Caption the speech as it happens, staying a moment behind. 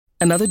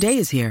Another day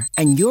is here,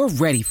 and you're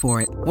ready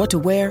for it. What to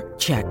wear?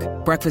 Check.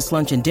 Breakfast,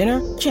 lunch, and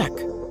dinner? Check.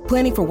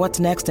 Planning for what's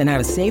next and how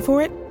to save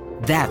for it?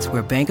 That's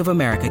where Bank of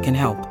America can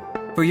help.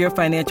 For your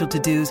financial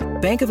to-dos,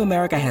 Bank of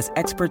America has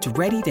experts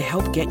ready to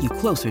help get you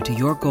closer to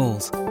your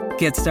goals.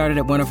 Get started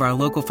at one of our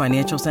local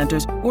financial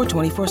centers or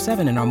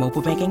 24/7 in our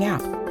mobile banking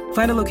app.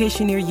 Find a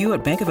location near you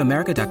at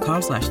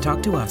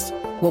bankofamerica.com/talktous.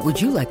 What would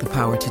you like the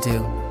power to do?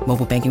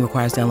 Mobile banking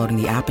requires downloading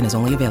the app and is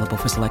only available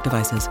for select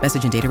devices.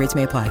 Message and data rates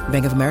may apply.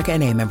 Bank of America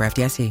N.A., member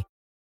FDIC.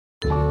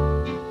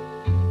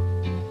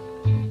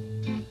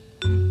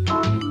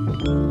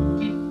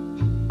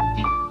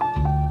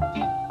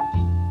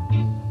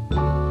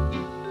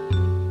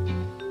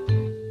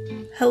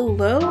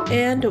 Hello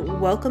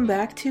and welcome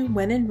back to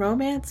When in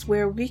Romance,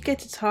 where we get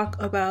to talk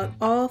about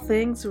all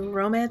things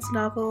romance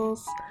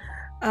novels.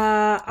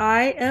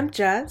 I am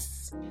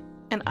Jess.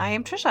 And I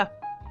am Trisha.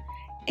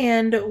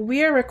 And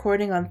we are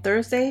recording on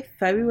Thursday,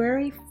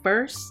 February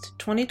 1st,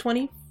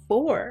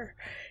 2024.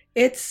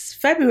 It's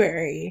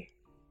February.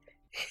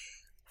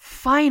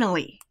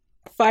 Finally.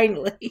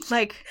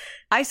 Like,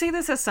 I say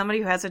this as somebody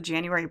who has a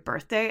January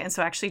birthday, and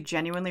so actually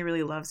genuinely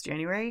really loves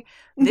January.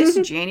 This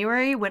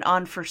January went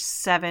on for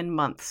 7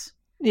 months.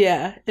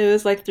 Yeah, it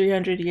was like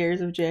 300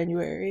 years of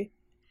January.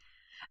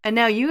 And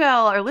now you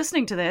all are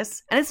listening to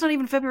this, and it's not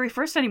even February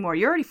 1st anymore.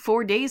 You're already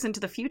 4 days into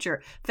the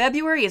future.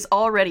 February is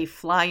already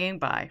flying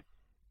by.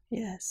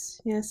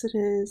 Yes, it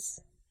is.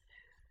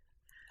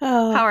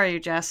 How are you,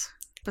 Jess?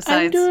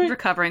 Besides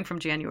recovering from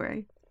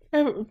January.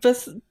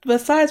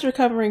 Besides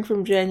recovering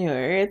from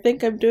January, I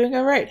think I'm doing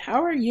all right.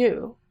 How are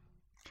you?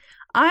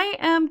 I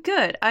am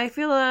good. I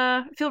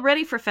feel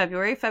ready for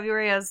February.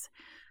 February, as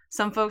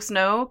some folks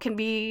know, can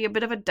be a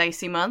bit of a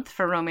dicey month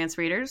for romance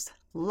readers.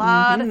 A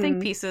lot of think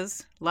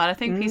pieces.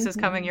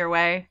 Coming your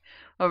way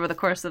over the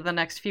course of the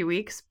next few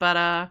weeks.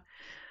 But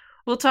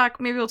we'll talk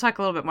a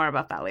little bit more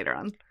about that later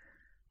on.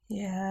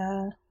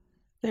 Yeah.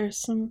 There's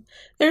some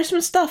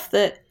stuff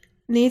that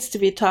needs to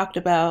be talked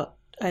about,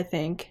 I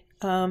think.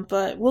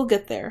 But we'll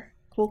get there.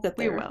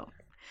 We will.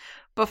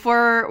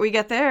 Before we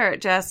get there,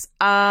 Jess,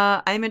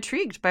 I'm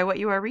intrigued by what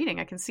you are reading.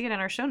 I can see it in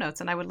our show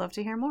notes, and I would love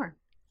to hear more.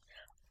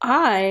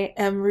 I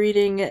am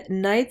reading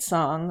Night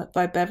Song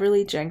by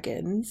Beverly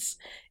Jenkins.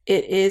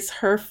 It is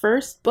her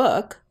first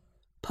book,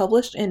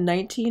 published in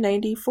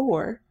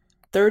 1994,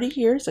 30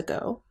 years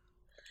ago.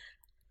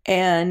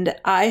 And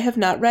I have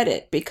not read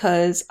it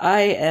because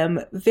I am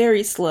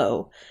very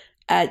slow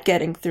at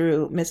getting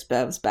through Miss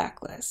Bev's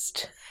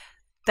backlist.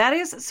 That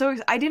is so.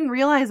 I didn't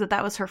realize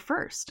that was her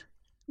first.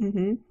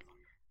 Mm-hmm.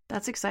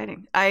 That's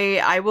exciting.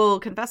 I will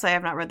confess I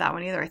have not read that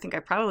one either. I think I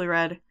probably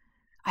read.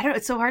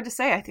 It's so hard to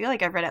say. I feel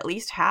like I've read at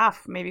least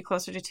half, maybe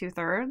closer to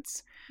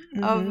 2/3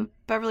 of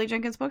Beverly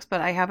Jenkins books,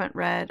 but I haven't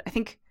read. I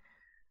think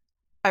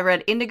I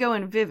read Indigo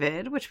and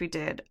Vivid, which we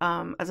did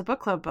as a book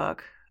club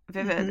book.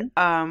 Vivid.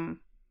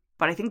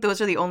 But I think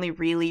those are the only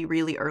really,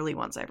 really early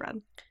ones I've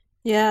read.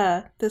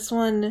 Yeah, this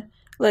one,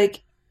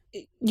 like,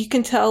 you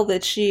can tell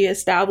that she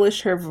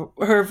established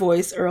her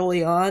voice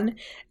early on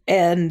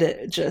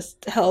and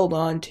just held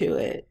on to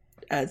it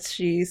as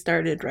she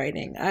started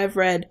writing. I've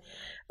read,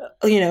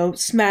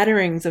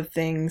 smatterings of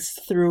things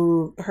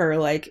through her,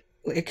 like,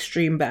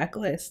 extreme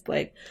backlist,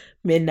 like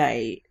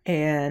Midnight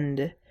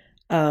and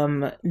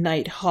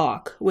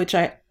Nighthawk, which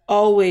I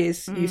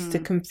always used to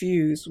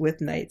confuse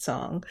with Night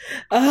Song.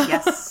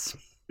 Yes.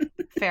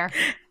 Fair.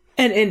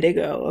 And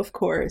Indigo, of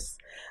course.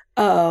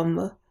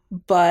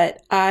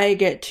 But I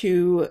get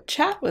to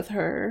chat with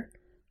her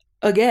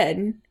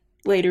again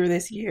later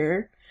this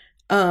year.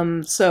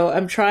 So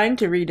I'm trying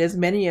to read as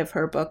many of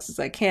her books as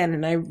I can,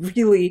 and I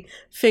really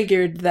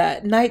figured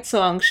that Night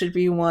Song should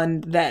be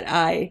one that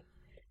I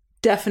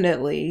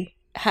definitely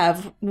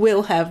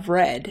will have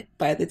read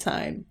by the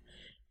time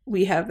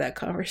we have that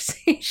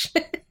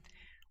conversation.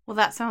 Well,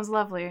 that sounds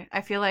lovely.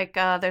 I feel like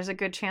there's a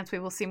good chance we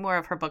will see more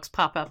of her books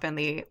pop up in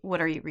the What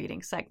Are You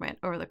Reading segment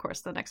over the course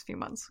of the next few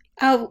months.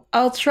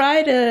 I'll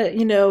try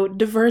to,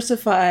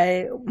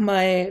 diversify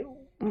my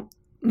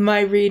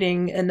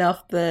reading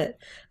enough that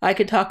I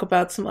could talk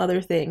about some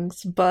other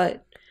things,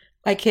 but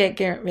I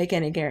can't make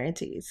any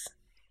guarantees.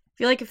 I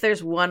feel like if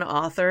there's one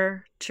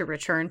author to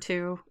return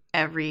to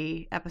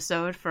every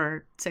episode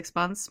for 6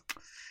 months,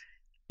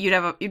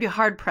 you'd be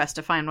hard pressed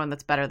to find one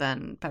that's better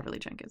than Beverly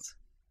Jenkins.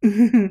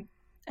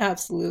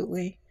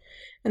 Absolutely.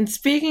 And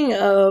speaking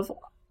of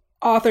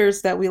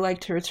authors that we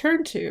like to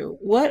return to,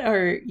 what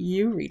are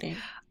you reading?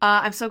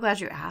 I'm so glad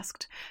you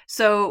asked.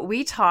 So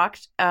we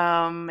talked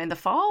in the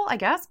fall, I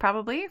guess,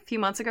 probably a few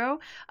months ago,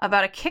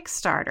 about a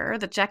Kickstarter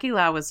that Jackie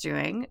Lau was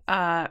doing,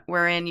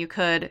 wherein you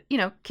could,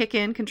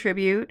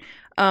 contribute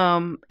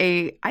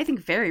I think,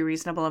 very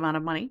reasonable amount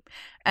of money,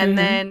 and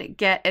then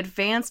get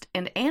advanced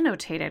and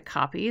annotated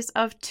copies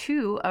of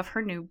 2 of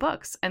her new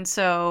books. And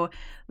so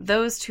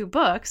those 2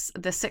 books,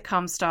 The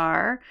Sitcom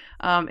Star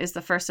is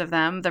the first of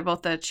them. They're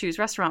both the Choose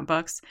Restaurant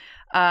books.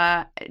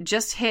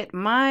 Just hit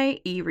my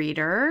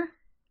e-reader,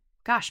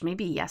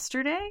 maybe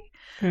yesterday.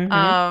 It's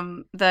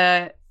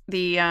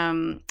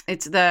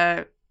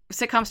the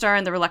Sitcom Star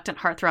and The Reluctant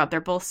Heartthrob,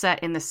 they're both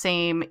set in the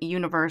same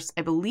universe,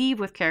 I believe,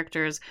 with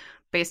characters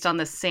based on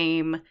the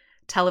same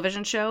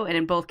television show. And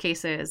in both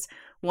cases,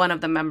 one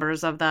of the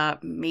members of the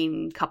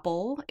main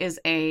couple is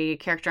a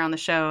character on the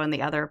show, and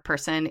the other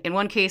person, in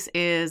one case,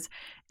 is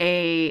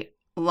a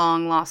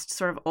long lost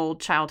sort of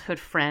old childhood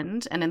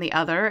friend, and in the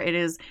other, it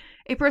is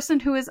a person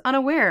who is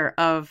unaware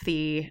of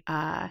the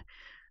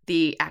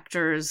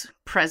actor's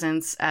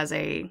presence as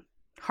a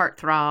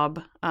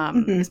heartthrob,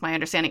 is my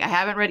understanding. I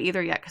haven't read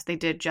either yet because they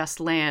did just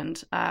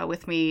land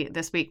with me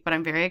this week, but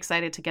I'm very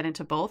excited to get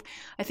into both.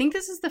 I think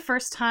this is the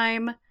first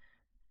time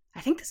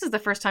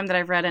that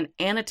I've read an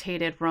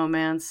annotated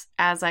romance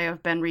as I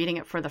have been reading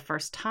it for the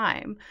first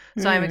time.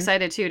 So I'm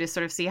excited too to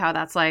sort of see how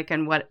that's like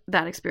and what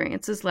that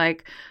experience is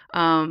like.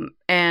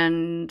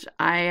 And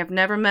I have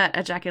never met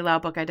a Jackie Lau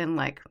book I didn't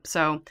like.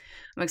 So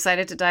I'm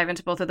excited to dive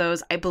into both of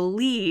those. I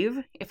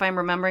believe, if I'm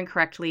remembering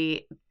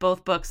correctly,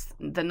 both books,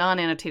 the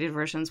non-annotated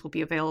versions, will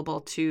be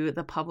available to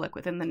the public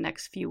within the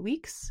next few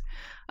weeks.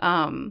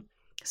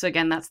 So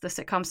again, that's The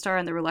Sitcom Star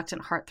and The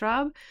Reluctant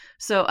Heartthrob.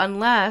 So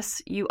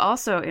unless you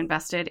also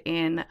invested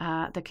in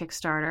the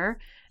Kickstarter,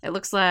 it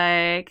looks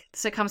like The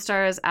Sitcom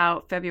Star is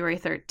out February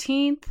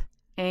 13th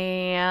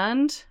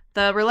and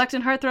The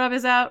Reluctant Heartthrob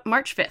is out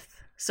March 5th.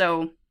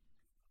 So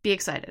be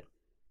excited.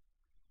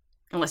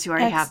 Unless you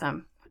already have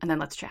them. And then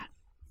let's chat.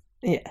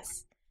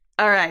 Yes.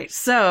 All right.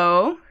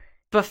 So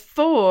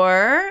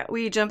before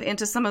we jump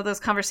into some of those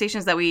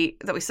conversations that we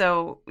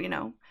so,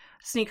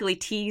 sneakily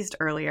teased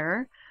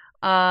earlier,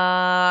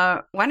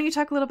 why don't you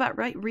talk a little about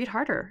Read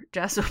Harder,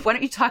 Jess? Why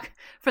don't you talk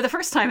for the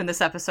first time in this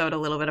episode a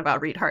little bit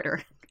about Read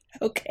Harder?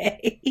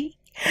 Okay.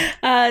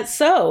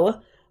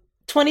 So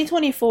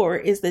 2024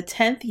 is the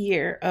 10th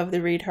year of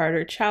the Read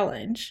Harder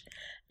Challenge.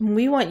 And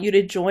we want you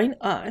to join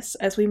us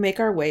as we make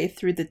our way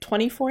through the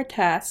 24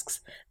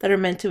 tasks that are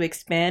meant to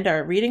expand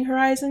our reading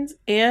horizons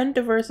and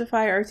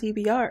diversify our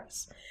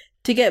TBRs.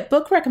 To get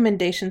book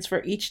recommendations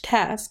for each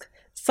task,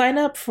 sign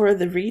up for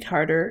the Read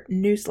Harder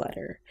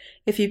newsletter.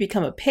 If you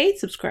become a paid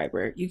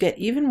subscriber, you get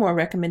even more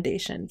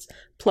recommendations,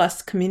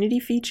 plus community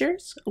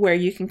features where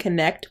you can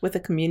connect with a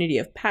community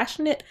of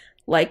passionate,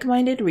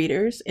 like-minded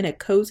readers in a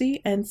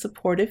cozy and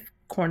supportive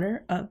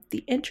corner of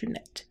the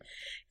internet.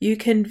 You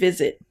can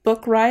visit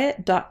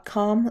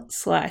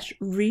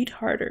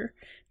bookriot.com/readharder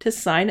to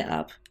sign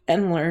up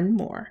and learn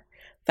more.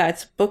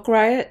 That's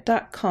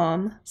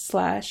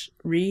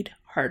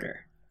bookriot.com/readharder.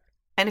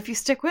 And if you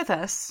stick with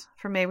us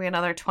for maybe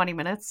another 20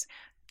 minutes,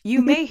 you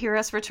may hear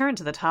us return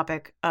to the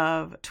topic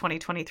of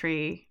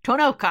 2023. Oh,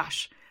 no,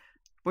 gosh.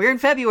 We're in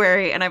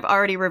February, and I've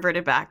already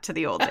reverted back to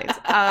the old days.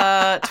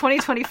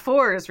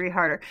 2024 is Read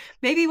Harder.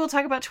 Maybe we'll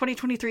talk about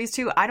 2023's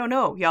too. I don't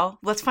know, y'all.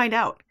 Let's find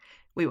out.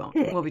 We won't.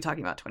 We'll be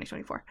talking about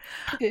 2024.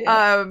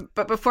 Yeah.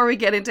 But before we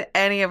get into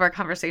any of our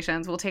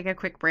conversations, we'll take a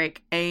quick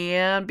break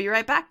and be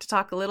right back to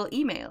talk a little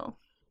email.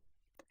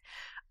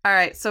 All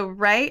right, so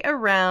right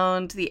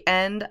around the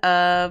end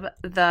of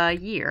the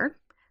year,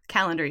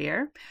 calendar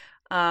year,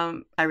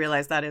 I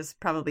realize that is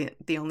probably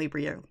the only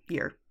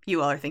year you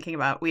all are thinking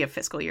about. We have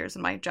fiscal years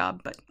in my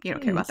job, but you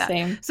don't care about that.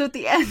 Same. So at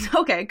the end,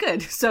 okay,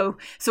 good. So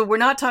we're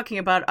not talking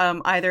about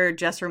either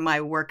Jess or my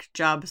work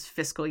job's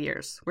fiscal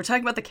years. We're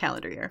talking about the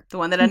calendar year, the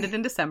one that ended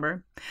in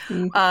December,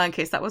 in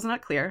case that was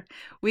not clear.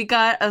 We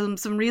got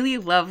some really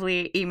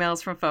lovely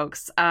emails from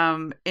folks,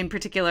 in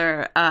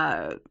particular,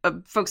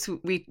 folks who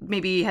we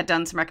maybe had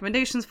done some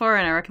recommendations for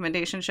in our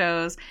recommendation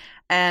shows.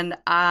 And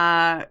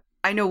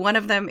I know one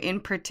of them in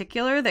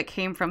particular that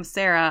came from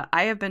Sarah.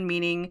 I have been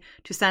meaning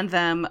to send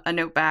them a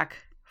note back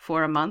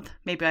for a month.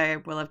 Maybe I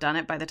will have done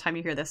it by the time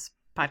you hear this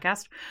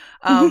podcast,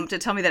 to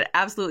tell me that it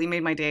absolutely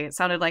made my day. It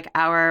sounded like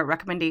our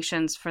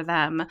recommendations for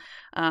them.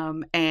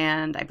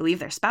 And I believe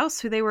their spouse,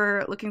 who they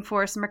were looking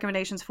for some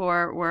recommendations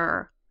for,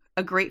 were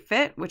a great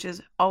fit, which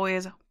is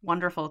always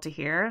wonderful to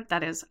hear.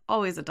 That is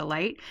always a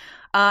delight.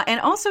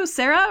 And also,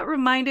 Sarah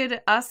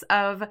reminded us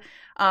of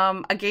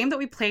a game that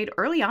we played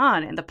early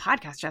on in the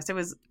podcast, Jess. It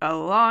was a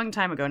long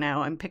time ago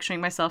now. I'm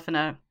picturing myself in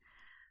an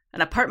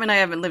apartment I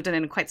haven't lived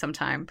in quite some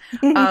time,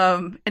 in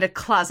a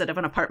closet of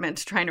an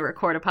apartment trying to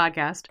record a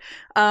podcast,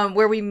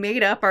 where we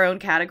made up our own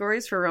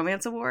categories for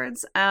romance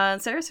awards.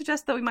 And Sarah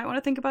suggests that we might want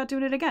to think about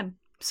doing it again.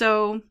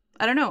 So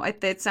I don't know.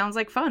 It sounds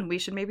like fun. We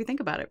should maybe think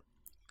about it.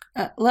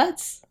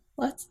 Let's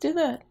do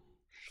that.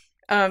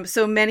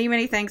 So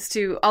many thanks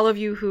to all of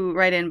you who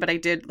write in, but I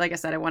did, like I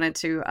said, I wanted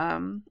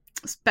to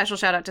special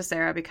shout out to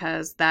Sarah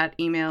because that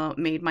email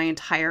made my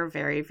entire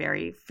very,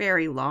 very,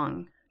 very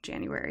long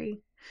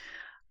January.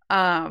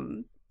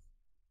 And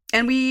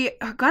we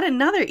got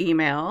another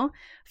email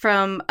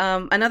from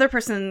another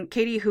person,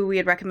 Katie, who we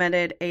had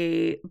recommended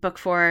a book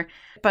for.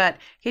 But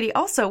Katie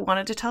also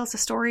wanted to tell us a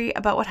story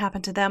about what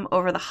happened to them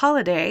over the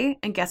holiday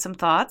and get some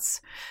thoughts.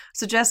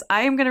 So, Jess,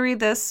 I am going to read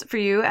this for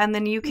you, and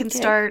then you can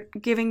start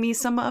giving me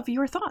some of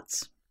your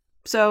thoughts.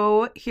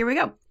 So here we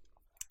go.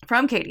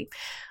 From Katie.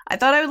 I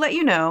thought I would let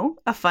you know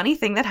a funny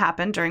thing that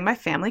happened during my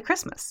family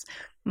Christmas.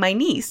 My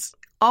niece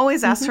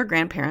always asks her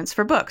grandparents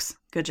for books.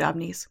 Good job,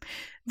 niece.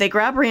 They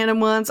grab random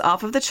ones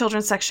off of the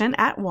children's section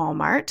at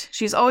Walmart.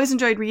 She's always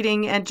enjoyed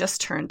reading and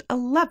just turned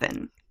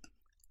 11.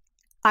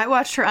 I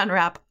watched her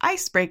unwrap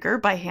Icebreaker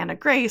by Hannah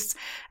Grace,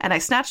 and I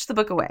snatched the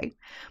book away.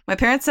 My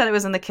parents said it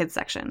was in the kids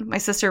section. My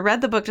sister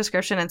read the book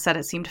description and said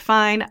it seemed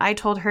fine. I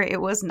told her it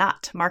was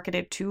not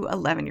marketed to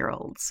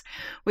 11-year-olds.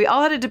 We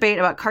all had a debate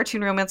about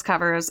cartoon romance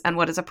covers and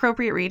what is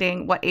appropriate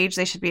reading, what age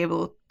they should be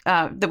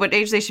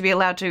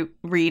allowed to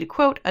read,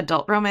 quote,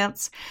 adult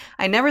romance.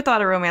 I never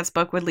thought a romance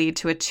book would lead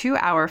to a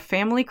 2-hour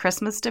family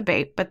Christmas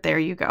debate, but there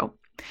you go.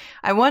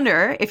 I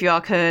wonder if you all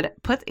could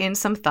put in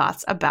some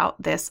thoughts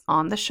about this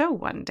on the show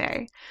one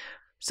day.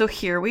 So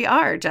here we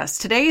are, Jess.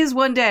 Today is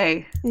one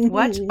day.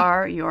 What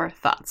are your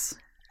thoughts?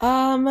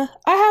 I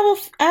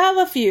have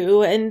a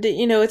few, and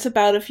it's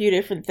about a few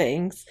different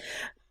things.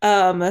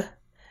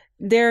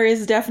 There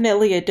is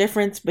definitely a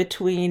difference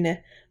between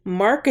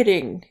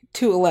marketing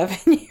to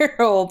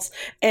 11-year-olds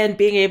and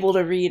being able to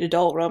read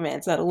adult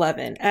romance at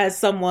 11, as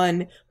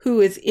someone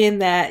who is in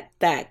that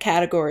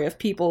category of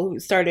people who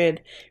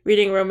started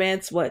reading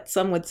romance, what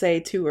some would say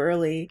too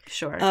early.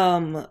 Sure.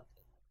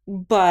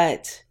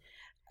 But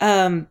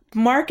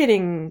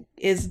marketing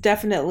is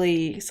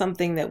definitely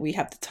something that we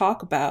have to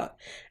talk about,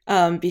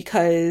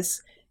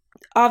 because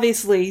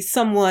obviously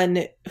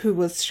someone who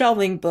was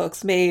shelving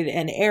books made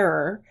an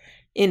error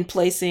in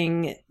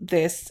placing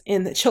this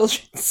in the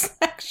children's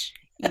section.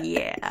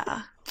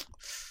 Yeah.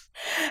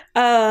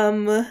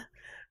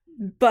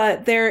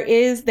 But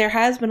there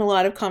has been a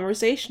lot of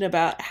conversation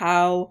about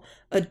how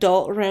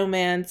adult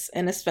romance,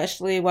 and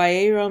especially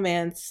YA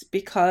romance,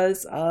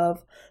 because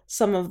of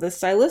some of the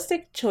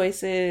stylistic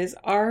choices,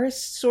 are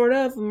sort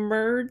of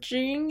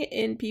merging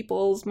in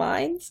people's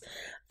minds,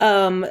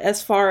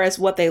 as far as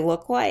what they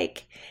look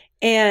like.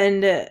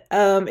 And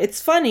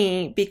it's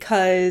funny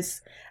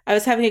because I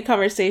was having a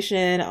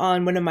conversation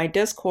on one of my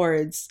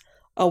Discords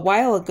a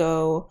while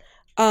ago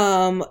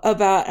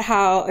about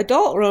how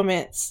adult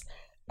romance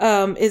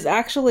is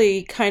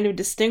actually kind of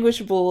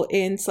distinguishable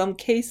in some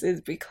cases,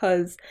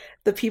 because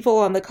the people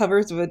on the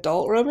covers of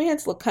adult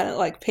romance look kind of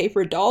like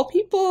paper doll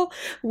people,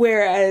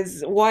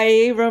 whereas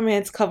YA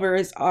romance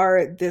covers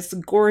are this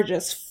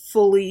gorgeous,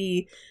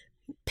 fully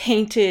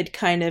painted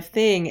kind of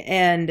thing.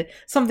 And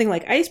something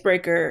like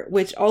Icebreaker,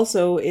 which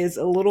also is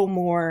a little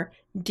more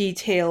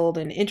detailed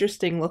and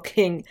interesting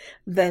looking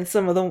than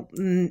some of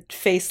the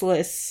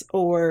faceless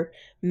or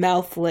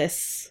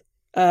mouthless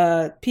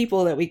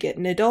people that we get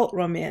in adult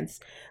romance,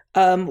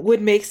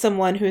 would make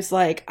someone who's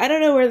like, I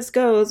don't know where this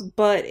goes,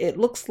 but it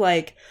looks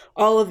like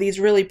all of these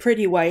really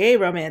pretty YA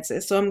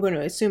romances, so I'm going to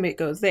assume it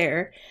goes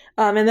there.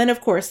 And then, of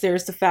course,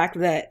 there's the fact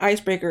that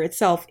Icebreaker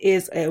itself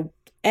is a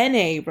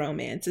NA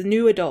romance, a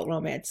new adult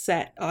romance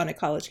set on a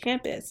college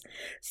campus.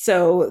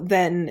 So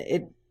then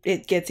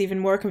it gets even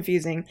more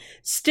confusing.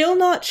 Still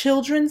not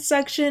children's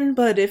section,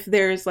 but if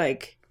there's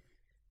like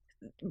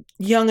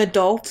young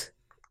adult,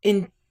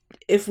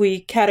 if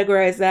we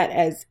categorize that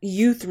as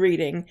youth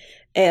reading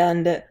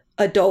and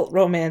adult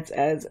romance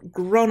as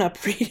grown-up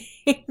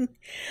reading,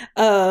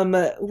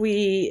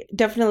 we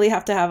definitely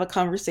have to have a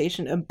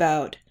conversation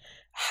about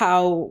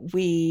how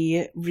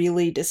we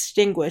really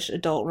distinguish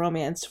adult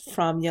romance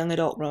from young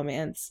adult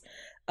romance,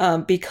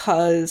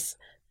 because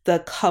the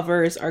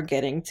covers are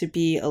getting to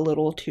be a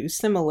little too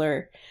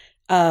similar.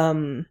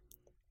 But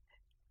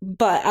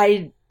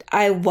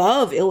I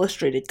love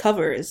illustrated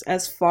covers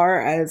as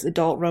far as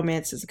adult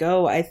romances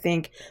go. I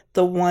think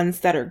the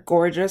ones that are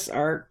gorgeous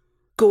are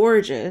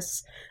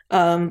gorgeous.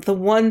 The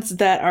ones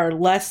that are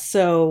less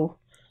so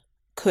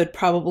could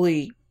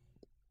probably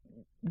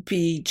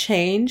be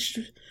changed.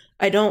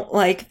 I don't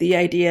like the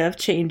idea of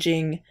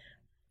changing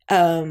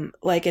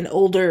like an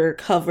older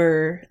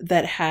cover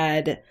that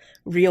had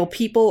real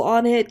people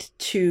on it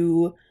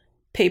to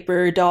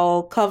paper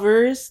doll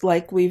covers,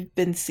 like we've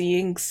been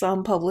seeing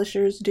some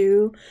publishers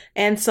do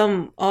and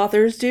some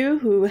authors do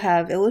who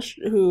have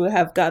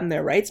gotten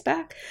their rights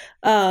back.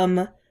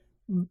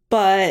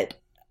 But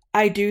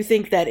I do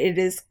think that it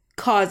is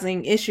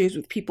causing issues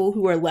with people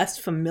who are less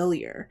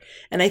familiar,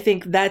 and I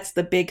think that's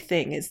the big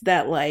thing, is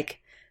that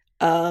like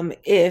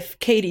if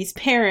Katie's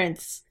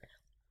parents,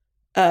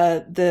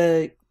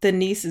 the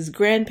niece's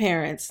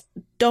grandparents,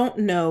 don't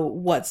know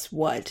what's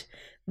what,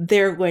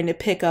 they're going to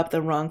pick up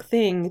the wrong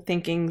thing,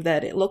 thinking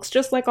that it looks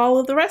just like all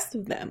of the rest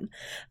of them.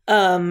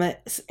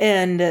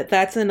 And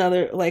that's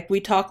another, like, we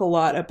talk a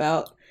lot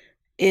about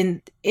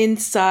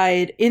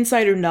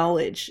insider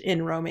knowledge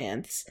in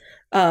romance.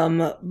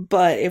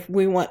 But if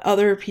we want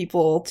other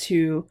people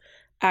to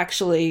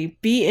actually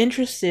be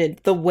interested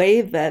the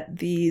way that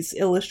these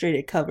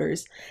illustrated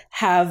covers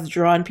have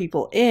drawn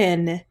people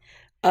in,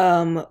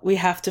 we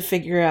have to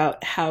figure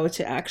out how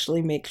to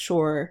actually make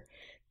sure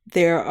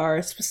there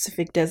are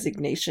specific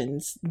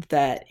designations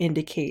that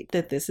indicate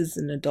that this is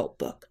an adult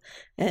book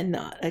and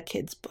not a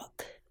kid's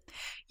book.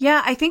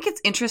 Yeah, I think it's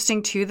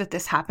interesting too that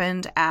this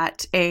happened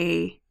at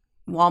a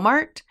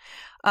Walmart.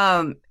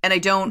 And I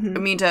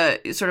don't mean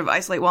to sort of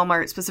isolate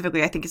Walmart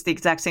specifically. I think it's the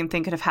exact same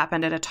thing could have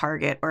happened at a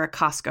Target or a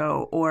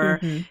Costco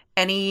or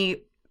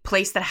any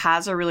place that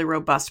has a really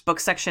robust book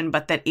section,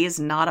 but that is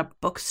not a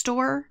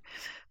bookstore.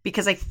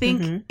 Because I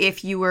think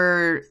if you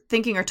were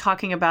thinking or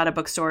talking about a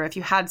bookstore, if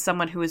you had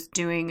someone who was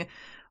doing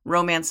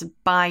romance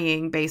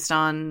buying based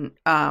on,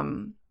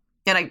 and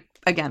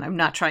I'm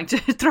not trying to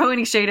throw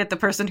any shade at the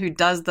person who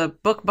does the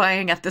book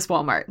buying at this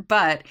Walmart,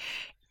 but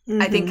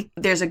I think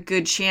there's a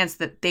good chance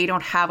that they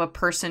don't have a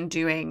person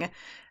doing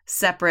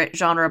separate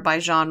genre by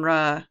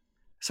genre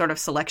sort of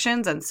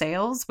selections and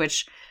sales,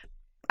 which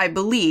I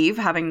believe,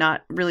 having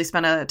not really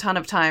spent a ton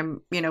of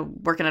time,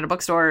 working at a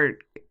bookstore,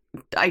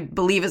 I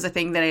believe is a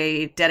thing that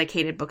a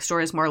dedicated bookstore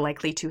is more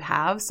likely to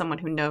have, someone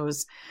who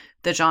knows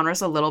the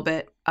genres a little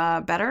bit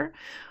better.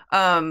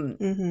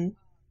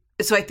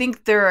 So I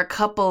think there are a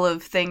couple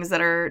of things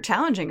that are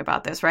challenging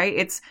about this, right?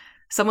 It's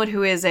someone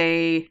who is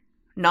a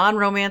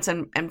non-romance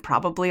and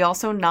probably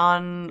also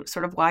non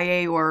sort of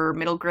YA or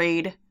middle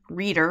grade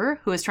reader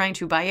who is trying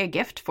to buy a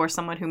gift for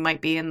someone who might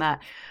be in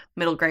that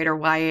middle grade or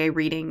YA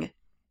reading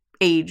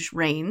age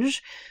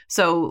range.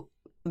 So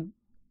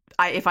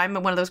if I'm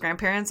one of those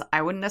grandparents,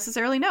 I wouldn't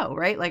necessarily know,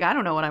 right? Like, I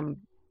don't know what I'm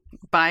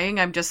buying.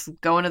 I'm just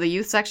going to the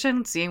youth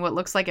section, seeing what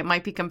looks like it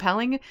might be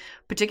compelling,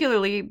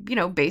 particularly,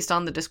 based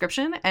on the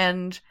description,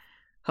 and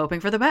hoping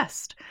for the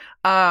best.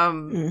 So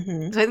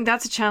I think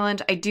that's a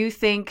challenge. I do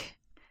think,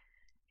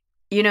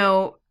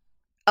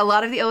 a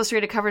lot of the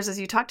illustrated covers, as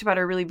you talked about,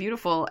 are really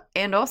beautiful.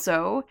 And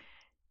also,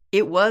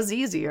 it was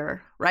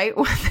easier, right?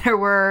 There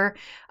were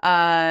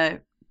a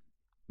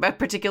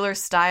particular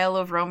style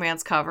of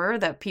romance cover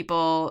that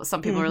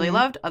some people really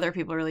loved, other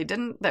people really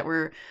didn't,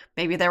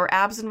 maybe there were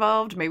abs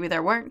involved, maybe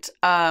there weren't.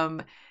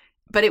 But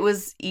it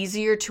was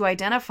easier to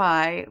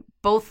identify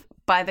both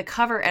by the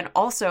cover, and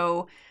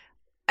also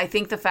I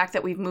think the fact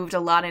that we've moved a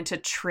lot into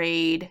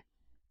trade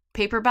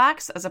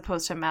paperbacks as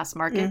opposed to mass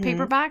market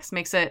paperbacks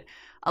makes it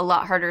a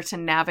lot harder to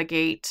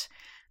navigate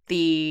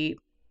the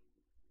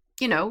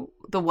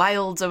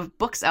wilds of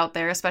books out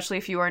there, especially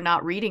if you are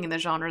not reading in the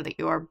genre that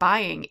you are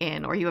buying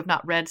in, or you have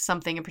not read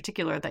something in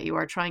particular that you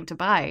are trying to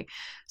buy.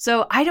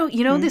 So I don't,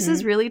 this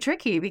is really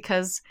tricky,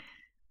 because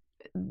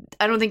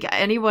I don't think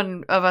any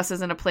one of us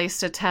is in a place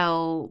to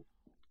tell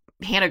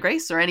Hannah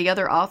Grace or any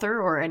other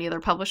author or any other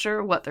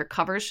publisher what their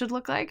covers should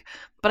look like.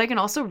 But I can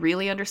also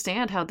really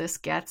understand how this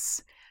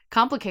gets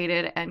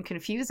complicated and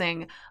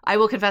confusing. I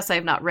will confess I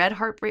have not read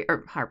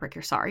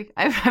Heartbreaker, sorry.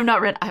 I've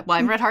not read, well,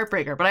 I've read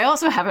Heartbreaker, but I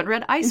also haven't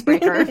read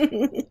Icebreaker,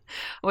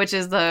 which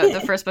is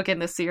the first book in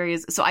this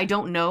series. So I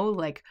don't know,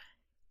 like,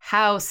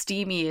 how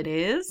steamy it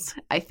is.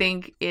 I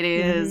think it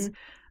is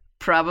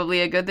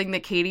probably a good thing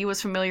that Katie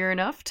was familiar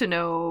enough to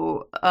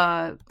know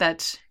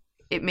that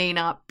it may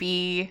not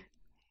be,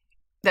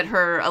 that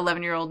her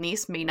 11-year-old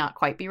niece may not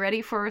quite be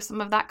ready for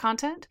some of that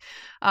content.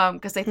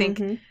 Because I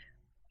think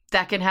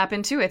that can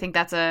happen too. I think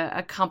that's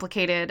a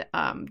complicated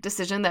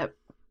decision that,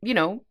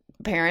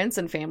 parents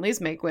and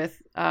families make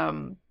with,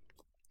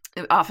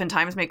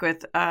 oftentimes make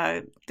with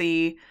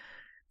the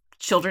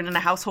children in a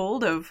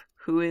household, of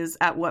who is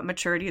at what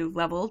maturity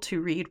level to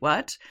read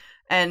what.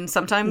 And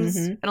sometimes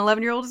an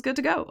 11-year-old is good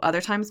to go.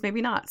 Other times,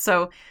 maybe not.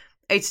 So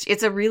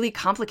it's a really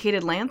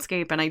complicated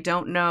landscape. And I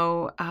don't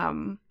know,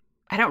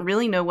 I don't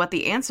really know what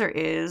the answer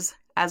is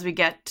as we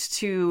get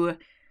to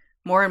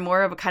more and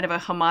more of a kind of a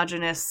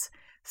homogenous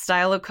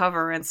style of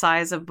cover and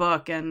size of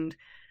book and,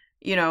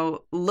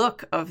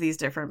 look of these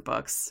different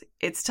books.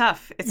 It's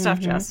tough. It's tough,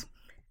 Jess.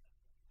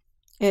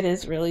 It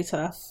is really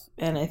tough.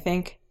 And I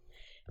think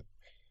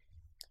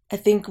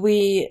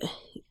we,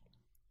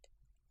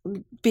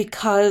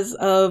 because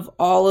of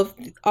all of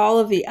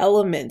the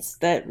elements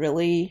that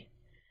really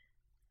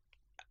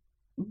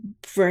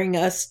bring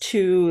us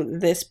to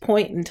this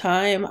point in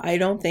time, I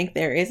don't think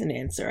there is an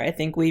answer. I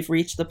think we've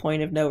reached the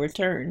point of no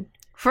return.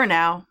 For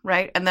now,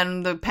 right? And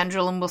then the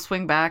pendulum will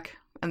swing back,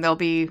 and there'll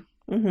be,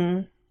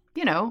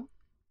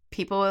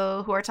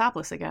 people who are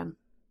topless again.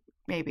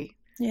 Maybe.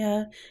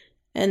 Yeah.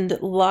 And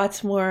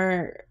lots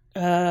more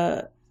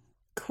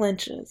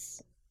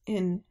clinches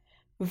in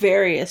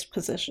various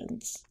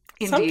positions.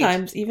 Indeed.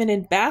 Sometimes even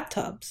in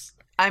bathtubs.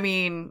 I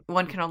mean,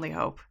 one can only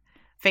hope.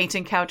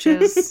 Fainting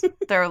couches.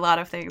 There are a lot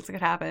of things that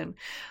could happen.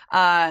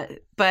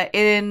 But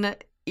in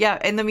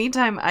the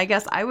meantime, I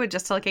guess I would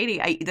just tell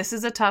Katie, this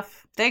is a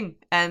tough thing.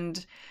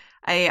 And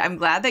I'm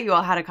glad that you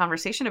all had a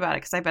conversation about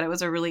it, because I bet it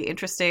was a really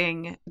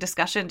interesting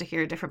discussion to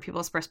hear different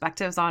people's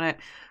perspectives on it.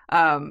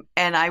 And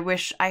I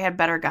wish I had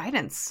better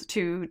guidance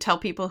to tell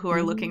people who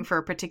are looking for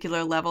a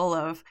particular level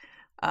of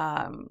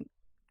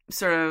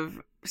sort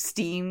of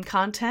STEAM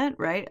content,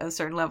 right? A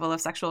certain level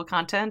of sexual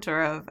content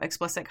or of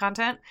explicit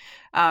content.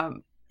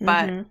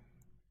 But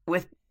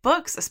with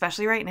books,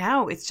 especially right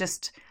now, it's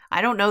just,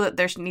 I don't know that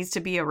there needs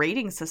to be a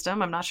rating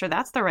system. I'm not sure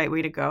that's the right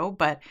way to go,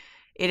 but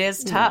it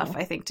is tough,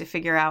 I think, to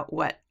figure out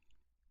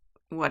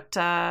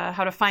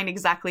how to find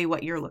exactly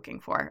what you're looking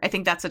for. I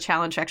think that's a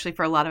challenge actually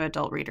for a lot of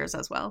adult readers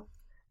as well.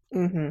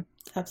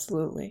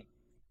 Absolutely.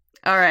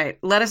 All right.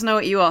 Let us know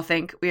what you all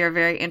think. We are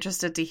very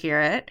interested to hear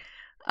it.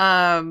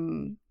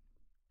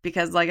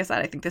 Because like I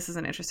said, I think this is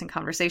an interesting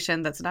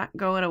conversation that's not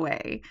going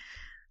away.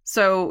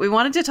 So we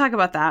wanted to talk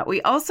about that.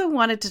 We also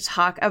wanted to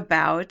talk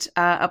about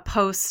a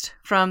post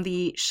from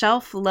the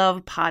Shelf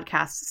Love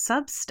Podcast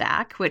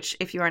Substack, which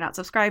if you are not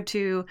subscribed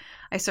to,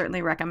 I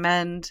certainly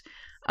recommend.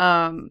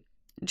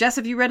 Jess,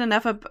 have you read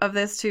enough of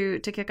this to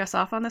kick us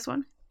off on this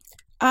one?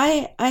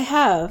 I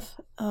have.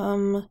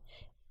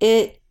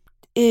 It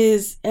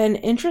is an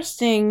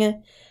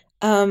interesting,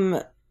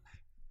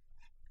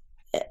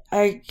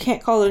 I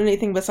can't call it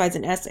anything besides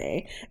an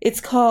essay. It's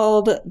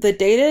called "The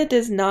Data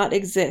Does Not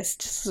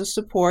Exist to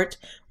Support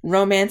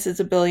Romance is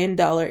a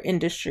Billion-Dollar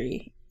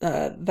Industry."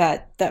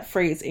 That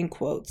phrase in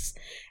quotes.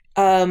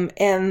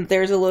 And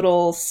there's a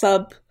little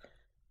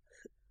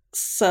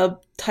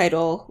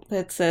subtitle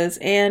that says,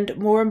 "And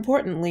more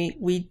importantly,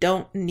 we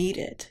don't need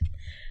it."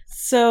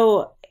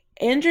 So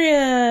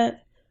Andrea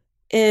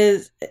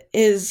is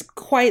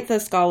quite the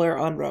scholar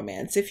on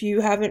romance. If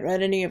you haven't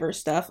read any of her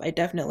stuff, I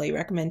definitely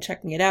recommend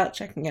checking out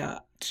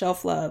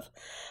Shelf Love.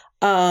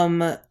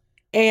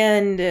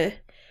 And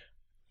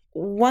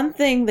one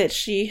thing that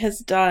she has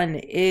done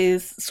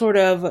is sort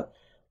of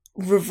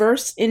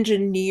reverse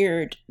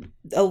engineered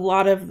a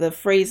lot of the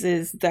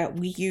phrases that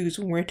we use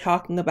when we're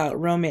talking about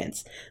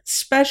romance,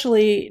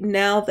 especially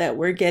now that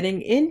we're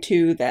getting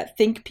into that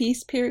think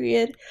piece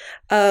period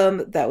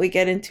that we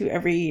get into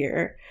every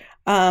year.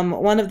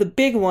 One of the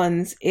big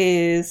ones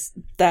is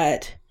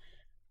that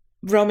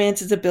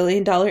romance is a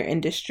billion-dollar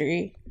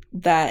industry,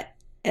 that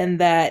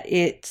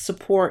it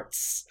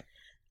supports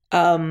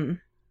the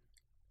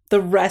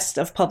rest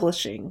of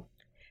publishing.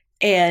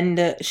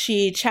 And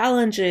she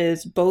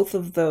challenges both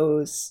of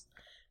those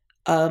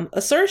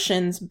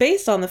assertions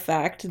based on the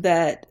fact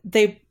that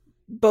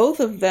both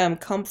of them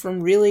come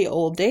from really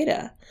old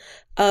data.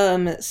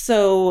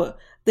 So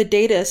the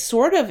data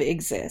sort of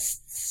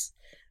exists,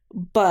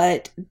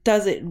 but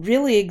does it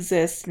really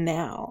exist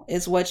now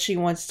is what she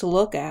wants to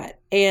look at.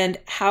 And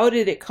how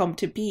did it come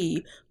to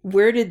be?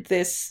 Where did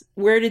these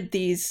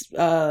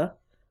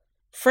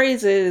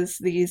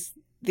phrases,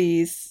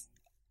 these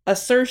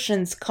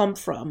assertions come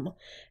from?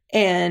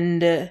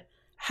 And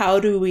how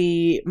do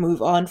we move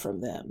on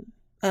from them?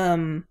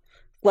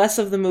 Less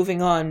of the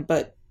moving on,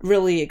 but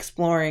really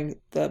exploring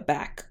the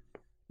back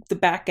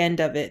end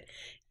of it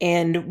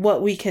and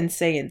what we can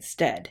say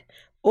instead,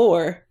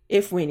 or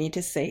if we need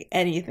to say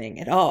anything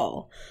at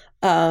all.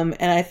 And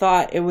I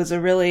thought it was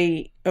a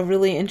really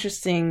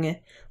interesting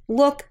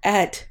look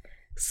at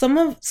some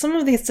of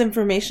this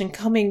information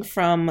coming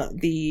from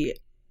the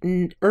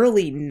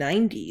early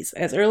 90s,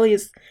 as early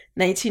as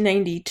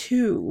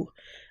 1992.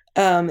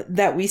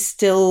 That we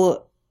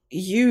still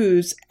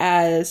use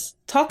as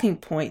talking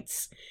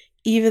points,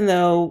 even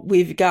though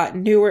we've got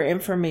newer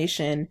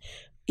information,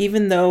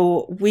 even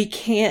though we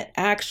can't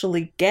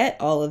actually get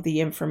all of the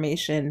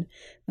information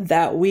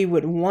that we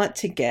would want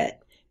to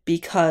get,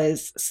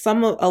 because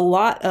a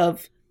lot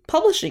of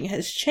publishing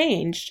has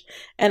changed,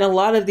 and a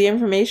lot of the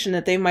information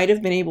that they might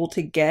have been able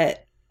to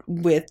get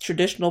with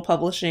traditional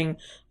publishing,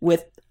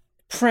 with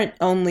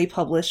print-only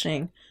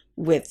publishing,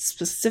 with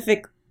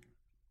specific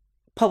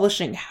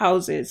publishing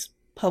houses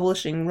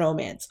publishing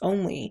romance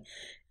only,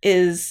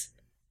 is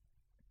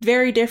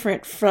very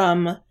different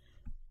from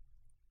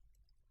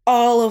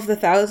all of the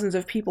thousands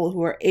of people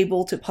who are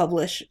able to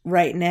publish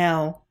right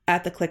now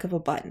at the click of a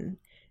button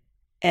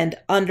and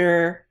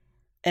under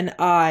an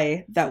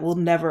eye that will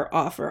never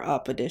offer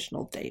up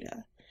additional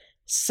data.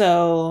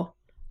 So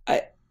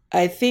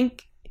I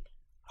think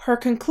her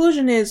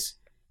conclusion is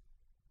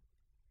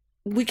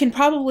we can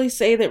probably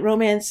say that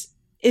romance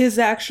is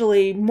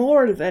actually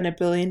more than a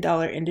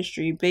billion-dollar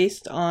industry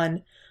based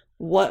on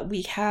what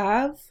we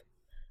have,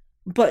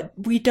 but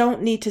we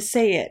don't need to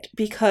say it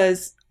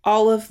because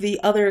all of the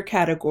other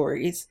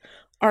categories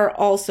are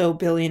also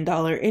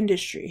billion-dollar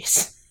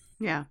industries.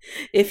 Yeah.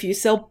 If you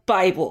sell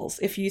Bibles,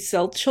 if you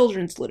sell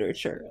children's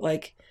literature,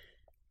 like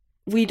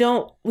we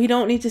don't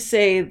need to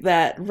say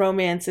that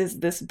romance is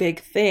this big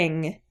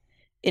thing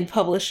in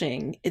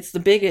publishing. It's the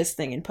biggest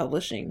thing in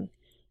publishing.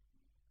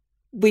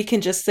 We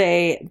can just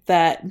say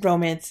that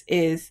romance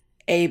is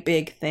a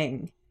big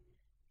thing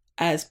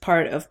as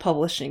part of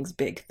publishing's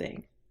big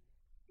thing.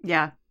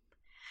 Yeah.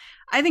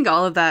 I think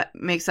all of that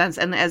makes sense.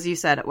 And as you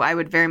said, I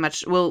would very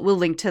much, we'll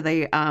link to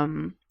the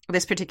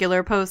this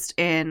particular post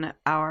in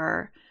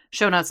our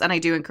show notes. And I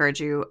do encourage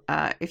you,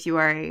 if you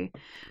are a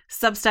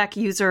Substack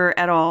user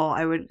at all,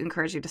 I would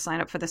encourage you to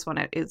sign up for this one.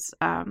 It is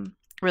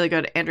really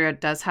good. Andrea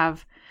does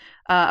have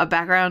a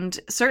background,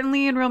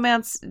 certainly in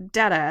romance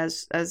data,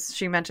 as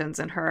she mentions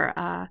in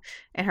her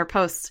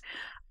posts.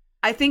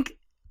 I think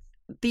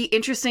the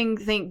interesting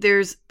thing,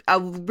 there's a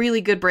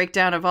really good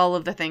breakdown of all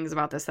of the things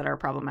about this that are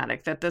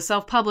problematic. That the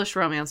self-published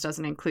romance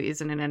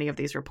isn't in any of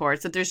these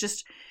reports. That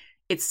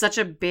it's such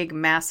a big,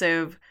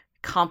 massive,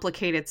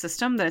 complicated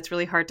system that it's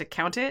really hard to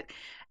count it.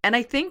 And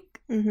I think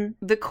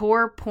the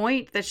core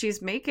point that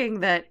she's making,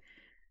 that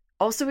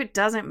also it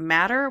doesn't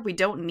matter. We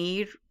don't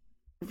need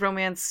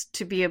romance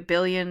to be 1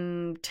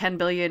 billion, 10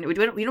 billion. We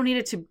don't need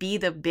it to be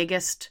the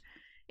biggest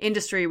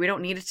industry. We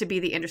don't need it to be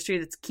the industry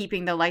that's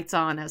keeping the lights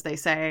on, as they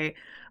say.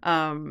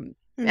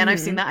 And I've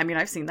seen that. I mean,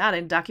 I've seen that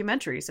in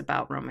documentaries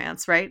about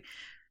romance, right?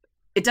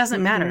 It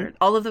doesn't matter.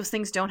 All of those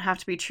things don't have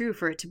to be true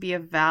for it to be a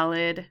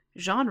valid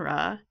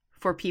genre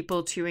for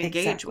people to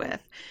engage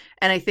with.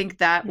 And I think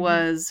that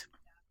was,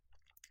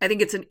 I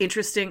think it's an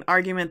interesting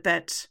argument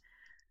that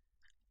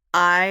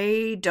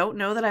I don't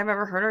know that I've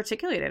ever heard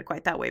articulated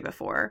quite that way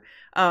before.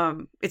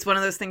 It's one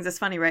of those things that's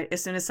funny, right?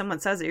 As soon as someone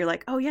says it, you're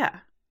like, oh yeah,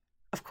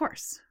 of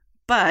course.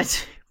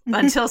 But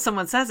until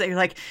someone says it, you're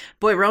like,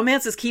 boy,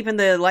 romance is keeping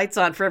the lights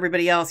on for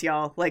everybody else,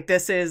 y'all. Like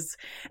this is,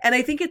 and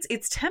I think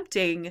it's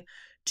tempting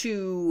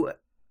to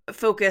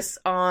focus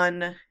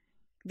on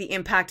the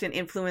impact and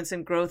influence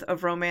and growth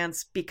of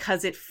romance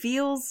because it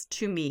feels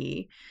to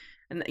me,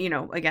 and you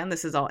know, again,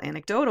 this is all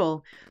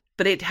anecdotal,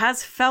 but it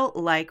has felt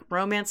like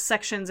romance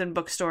sections in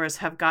bookstores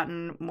have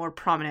gotten more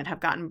prominent, have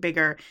gotten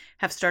bigger,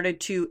 have started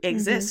to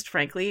exist,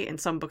 frankly, in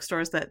some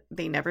bookstores that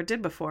they never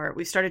did before.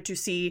 We started to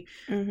see,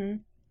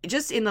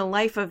 just in the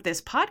life of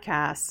this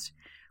podcast,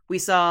 we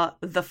saw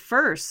the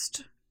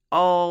first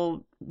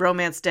all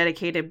romance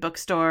dedicated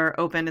bookstore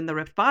opened in the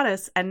Ripped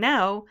Bodice. And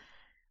now,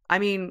 I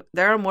mean,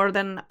 there are more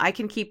than I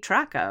can keep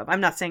track of.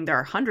 I'm not saying there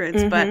are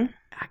hundreds, but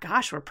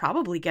gosh, we're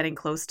probably getting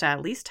close to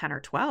at least 10 or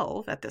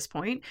 12 at this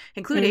point,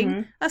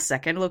 including a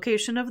second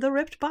location of the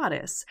Ripped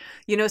Bodice.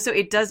 You know, so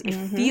it does, it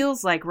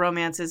feels like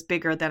romance is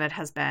bigger than it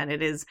has been.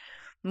 It is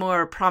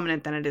more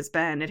prominent than it has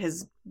been. It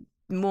is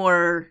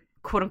more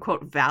quote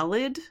unquote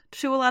valid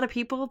to a lot of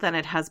people than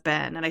it has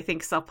been. And I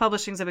think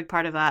self-publishing is a big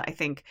part of that. I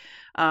think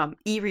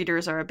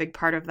e-readers are a big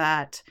part of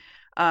that.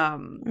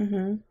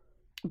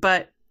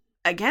 But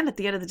again, at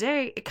the end of the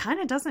day, it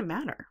kind of doesn't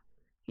matter,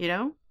 you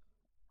know?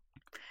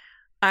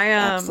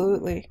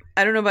 Absolutely.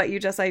 I don't know about you,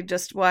 Jess. I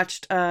just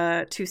watched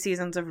 2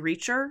 seasons of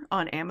Reacher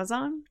on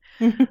Amazon.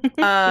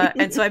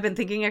 And so I've been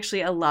thinking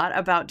actually a lot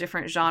about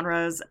different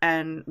genres,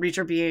 and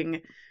Reacher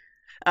being,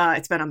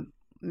 it's been a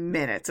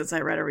minute since I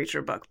read a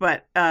Reacher book,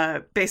 but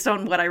based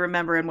on what I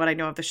remember and what I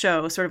know of the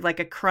show, sort of like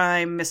a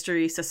crime,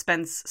 mystery,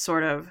 suspense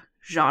sort of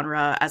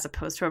genre as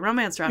opposed to a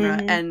romance genre.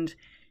 And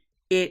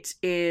it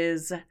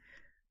is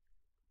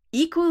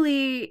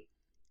equally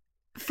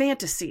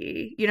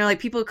fantasy, you know, like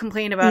people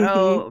complain about,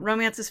 oh,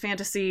 romance is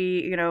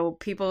fantasy, you know,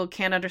 people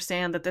can't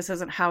understand that this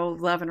isn't how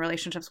love and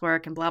relationships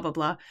work and blah, blah,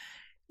 blah.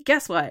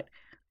 Guess what?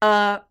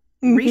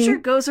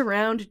 Reacher goes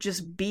around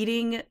just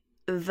beating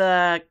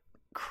the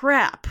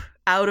crap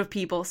out of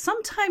people,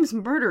 sometimes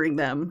murdering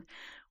them,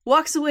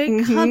 walks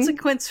away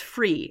consequence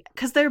free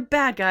because they're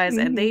bad guys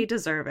and they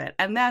deserve it.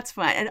 And that's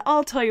fine. And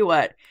I'll tell you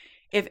what,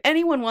 if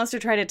anyone wants to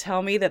try to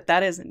tell me that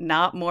that is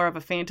not more of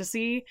a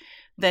fantasy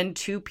than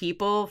 2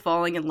 people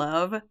falling in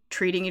love,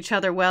 treating each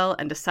other well,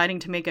 and deciding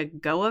to make a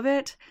go of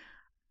it,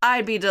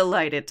 I'd be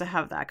delighted to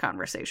have that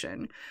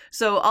conversation.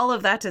 So all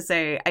of that to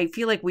say, I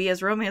feel like we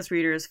as romance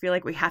readers feel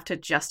like we have to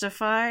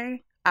justify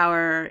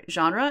our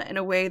genre in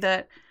a way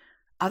that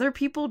other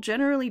people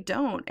generally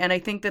don't. And I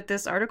think that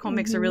this article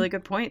makes a really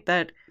good point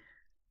that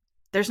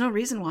there's no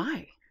reason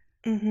why.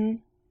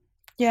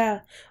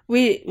 Yeah.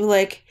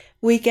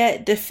 We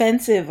get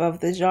defensive of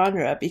the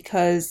genre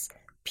because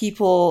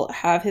people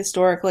have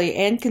historically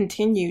and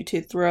continue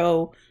to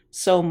throw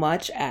so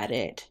much at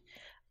it.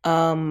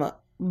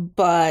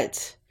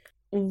 But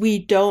we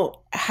don't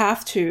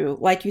have to,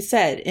 like you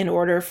said, in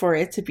order for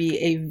it to be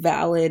a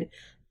valid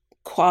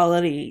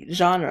quality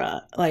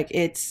genre. Like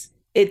it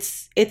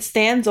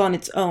stands on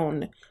its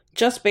own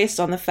just based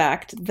on the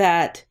fact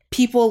that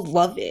people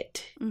love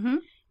it.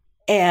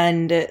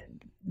 And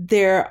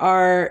there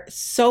are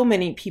so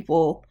many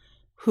people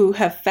who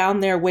have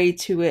found their way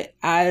to it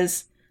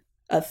as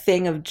a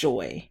thing of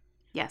joy.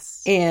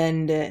 Yes.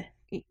 And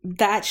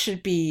that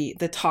should be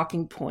the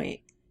talking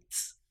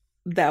points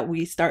that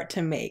we start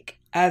to make,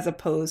 as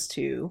opposed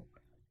to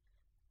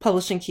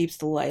publishing keeps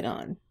the light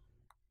on.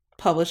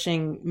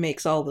 Publishing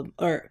makes all the,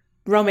 or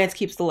romance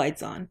keeps the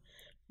lights on.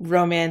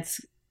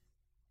 Romance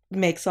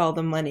makes all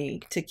the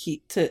money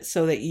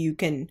so that you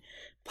can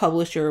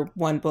publish your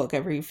one book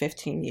every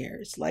 15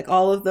 years. Like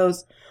all of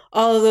those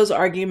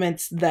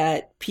arguments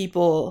that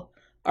people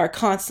are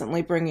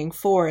constantly bringing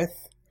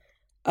forth.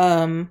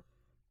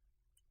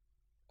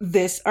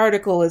 This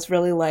article is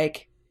really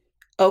like,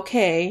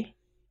 okay,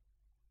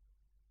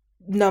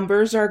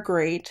 numbers are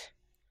great,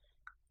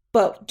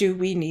 but do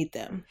we need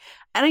them?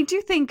 And I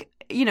do think,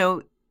 you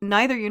know,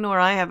 neither you nor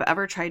I have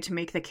ever tried to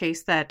make the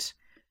case that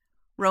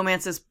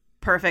romance is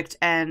perfect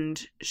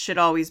and should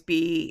always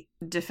be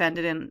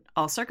defended in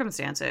all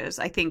circumstances.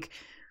 I think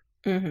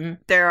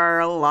there are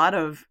a lot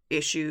of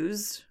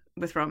issues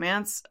with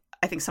romance.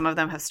 I think some of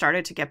them have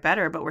started to get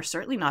better, but we're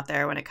certainly not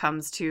there when it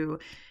comes to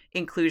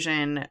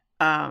inclusion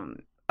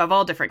of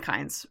all different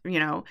kinds, you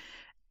know.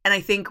 And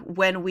I think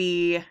when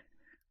we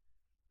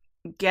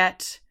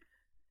get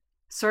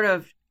sort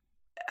of,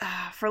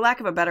 for lack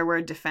of a better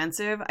word,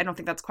 defensive, I don't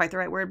think that's quite the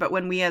right word, but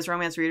when we as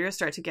romance readers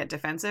start to get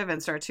defensive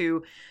and start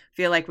to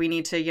feel like we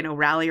need to, you know,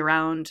 rally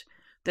around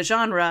the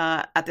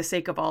genre at the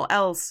sake of all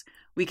else,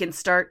 we can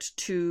start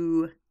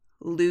to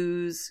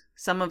lose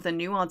some of the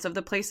nuance of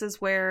the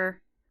places where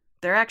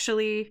they're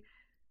actually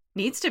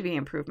needs to be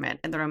improvement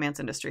in the romance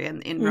industry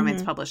and in Mm-hmm.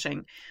 romance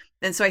publishing.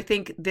 And so I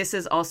think this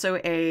is also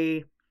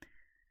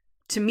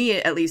to me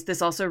at least,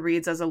 this also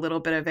reads as a little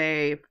bit of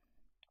a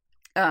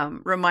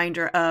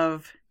reminder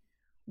of,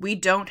 we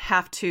don't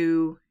have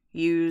to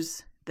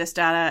use this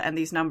data and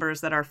these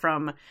numbers that are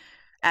from,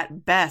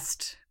 at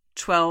best,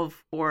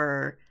 12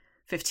 or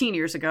 15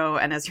 years ago.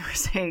 And as you were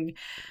saying,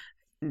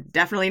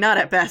 definitely not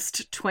at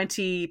best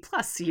 20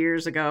 plus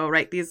years ago,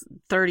 right? These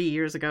 30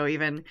 years ago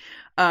even.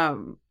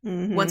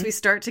 Mm-hmm. Once we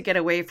start to get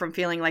away from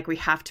feeling like we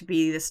have to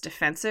be this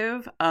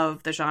defensive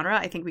of the genre,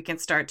 I think we can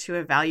start to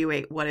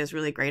evaluate what is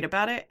really great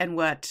about it and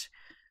what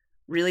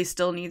really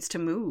still needs to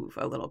move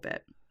a little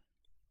bit.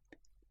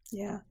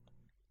 Yeah.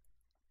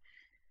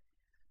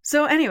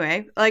 So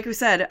anyway, like we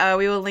said,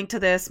 we will link to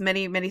this.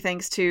 Many, many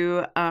thanks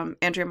to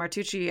Andrea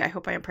Martucci. I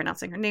hope I am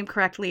pronouncing her name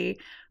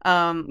correctly.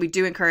 We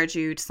do encourage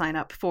you to sign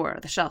up for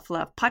the Shelf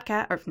Love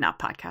podcast, or not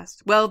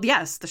podcast. Well,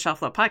 yes, the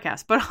Shelf Love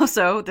podcast, but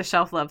also the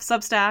Shelf Love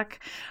Substack.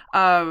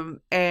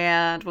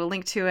 And we'll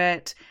link to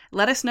it.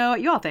 Let us know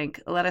what you all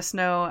think. Let us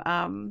know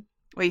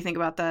what you think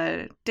about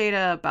the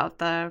data, about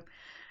the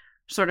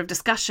sort of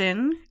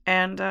discussion,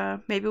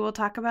 and maybe we'll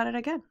talk about it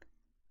again.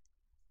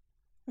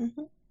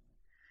 Mm-hmm.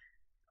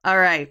 All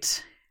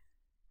right.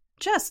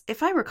 Jess,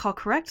 if I recall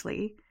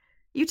correctly,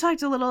 you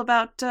talked a little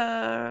about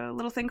a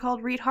little thing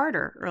called Read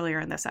Harder earlier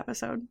in this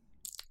episode.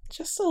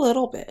 Just a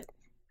little bit.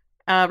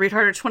 Read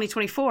Harder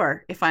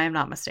 2024, if I am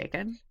not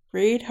mistaken.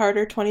 Read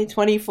Harder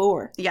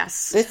 2024.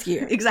 Yes. This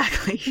year.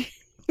 Exactly.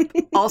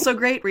 Also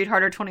great, Read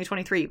Harder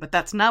 2023, but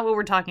that's not what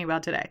we're talking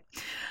about today.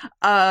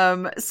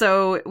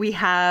 So we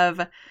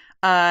have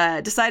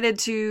decided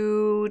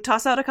to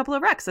toss out a couple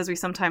of recs, as we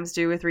sometimes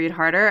do with Read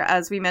Harder.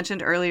 As we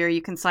mentioned earlier,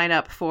 you can sign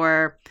up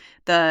for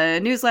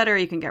the newsletter.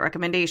 You can get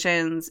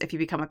recommendations. If you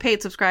become a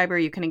paid subscriber,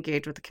 you can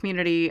engage with the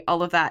community.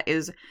 All of that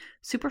is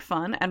super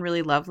fun and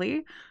really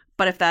lovely.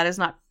 But if that is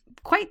not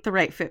quite the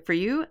right fit for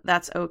you,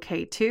 that's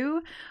okay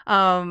too.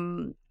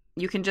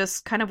 You can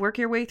just kind of work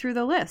your way through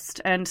the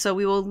list. And so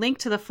we will link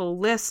to the full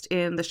list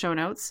in the show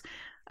notes.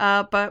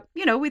 But,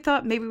 we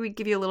thought maybe we'd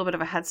give you a little bit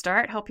of a head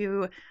start, help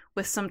you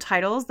with some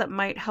titles that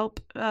might help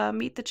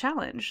meet the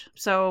challenge.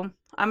 So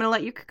I'm going to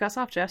let you kick us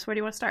off, Jess. Where do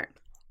you want to start?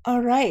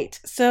 All right.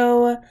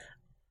 So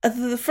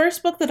the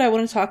first book that I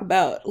want to talk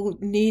about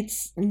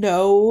needs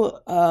no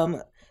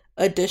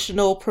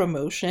additional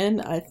promotion.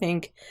 I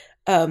think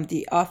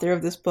the author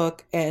of this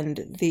book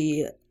and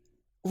the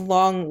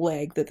long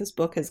leg that this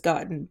book has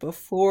gotten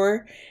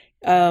before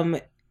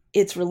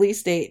its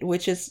release date,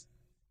 which is,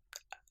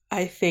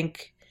 I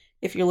think,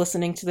 if you're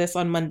listening to this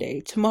on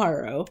Monday,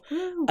 tomorrow,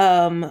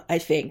 I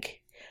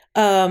think.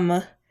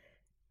 But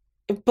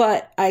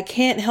I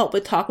can't help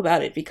but talk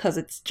about it because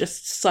it's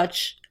just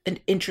such an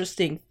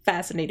interesting,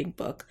 fascinating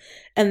book.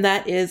 And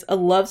that is A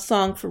Love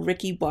Song for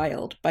Ricky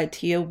Wilde by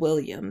Tia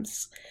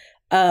Williams.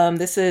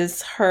 This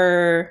is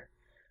her,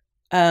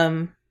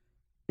 not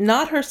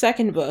her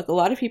second book. A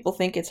lot of people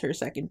think it's her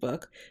second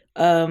book.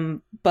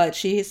 But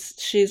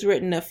she's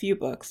written a few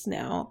books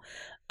now.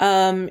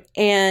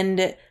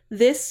 And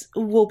this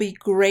will be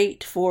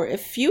great for a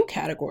few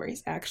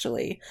categories,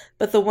 actually.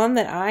 But the one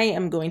that I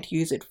am going to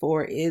use it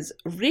for is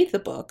read the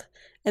book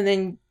and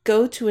then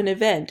go to an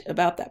event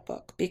about that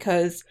book,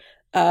 because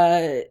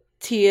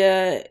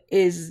Tia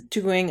is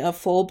doing a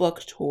full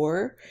book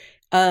tour.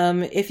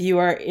 If you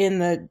are in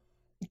the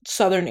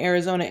Southern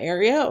Arizona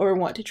area or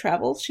want to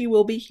travel, she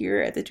will be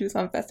here at the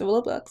Tucson Festival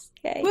of Books.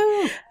 Yay.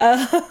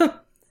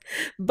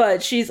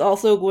 But she's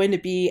also going to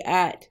be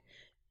at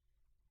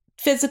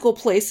physical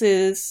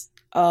places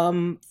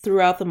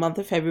throughout the month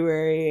of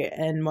February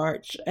and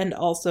March, and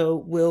also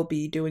will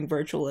be doing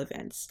virtual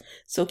events.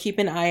 So keep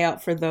an eye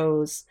out for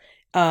those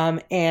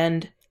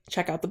and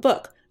check out the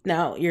book.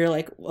 Now you're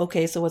like,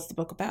 okay, so what's the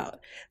book about?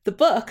 The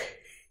book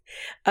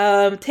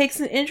takes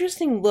an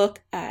interesting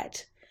look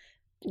at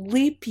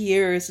leap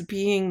years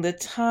being the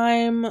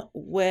time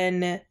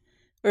when,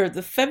 or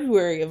the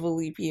February of a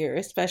leap year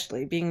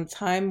especially, being the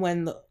time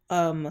when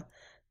the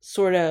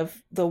sort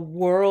of the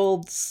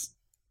world's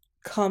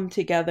come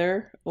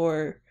together,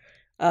 or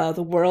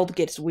the world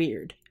gets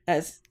weird,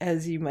 as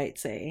you might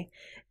say.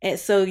 And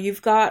so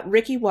you've got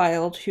Ricky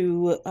Wilde,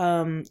 who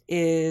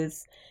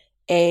is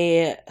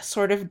a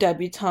sort of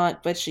debutante,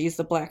 but she's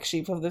the black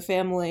sheep of the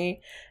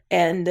family,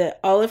 and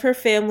all of her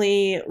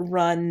family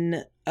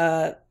run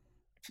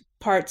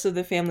parts of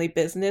the family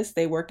business.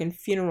 They work in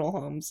funeral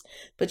homes,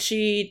 but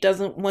she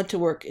doesn't want to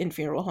work in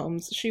funeral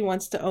homes. She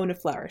wants to own a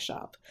flower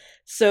shop.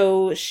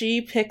 So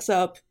she picks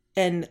up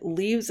and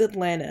leaves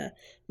Atlanta,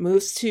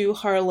 moves to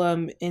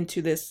Harlem,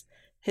 into this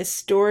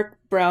historic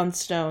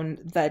brownstone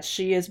that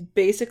she is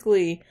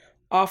basically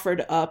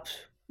offered up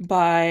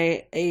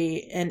by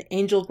an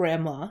angel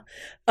grandma,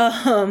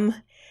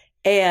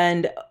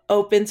 and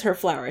opens her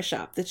flower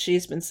shop that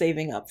she's been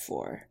saving up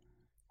for.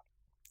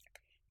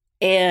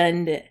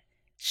 And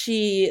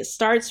she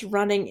starts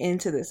running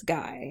into this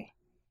guy,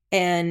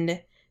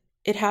 and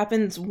it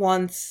happens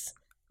once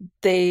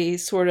they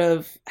sort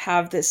of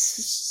have this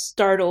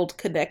startled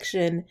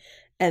connection,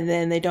 and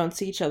then they don't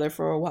see each other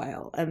for a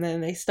while, and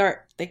then they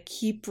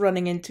keep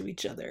running into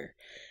each other.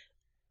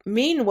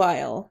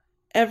 Meanwhile,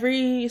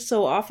 every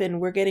so often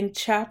we're getting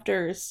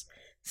chapters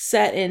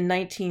set in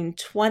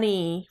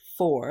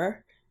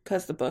 1924,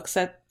 because the book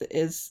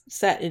is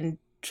set in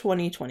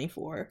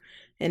 2024.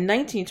 In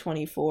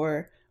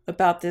 1924,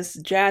 about this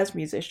jazz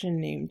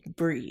musician named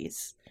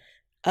Breeze.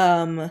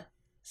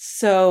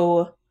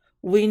 So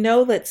we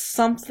know that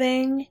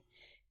something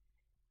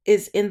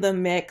is in the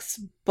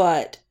mix,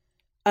 but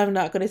I'm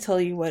not going to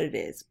tell you what it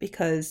is,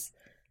 because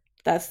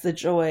that's the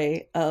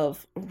joy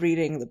of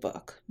reading the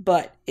book.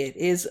 But it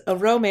is a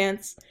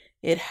romance.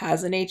 It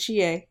has an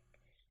HEA.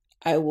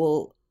 I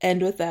will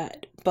end with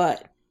that.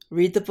 But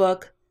read the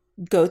book,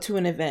 go to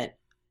an event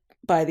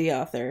by the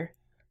author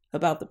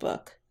about the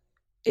book,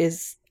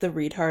 is the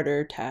read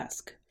harder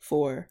task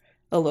for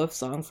A Love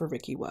Song for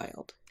Ricky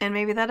Wilde. And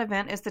maybe that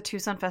event is the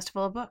Tucson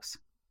Festival of Books,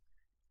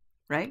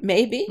 right?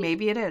 Maybe.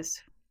 Maybe it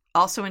is.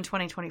 Also in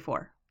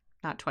 2024,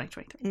 not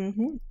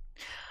 2023.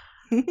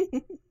 Mm-hmm.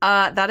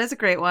 That is a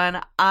great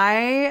one.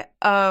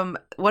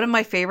 One of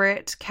my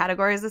favorite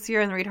categories this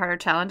year in the Read Harder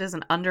Challenge is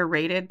an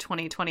underrated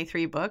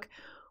 2023 book,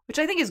 which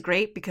I think is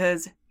great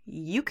because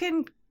you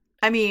can,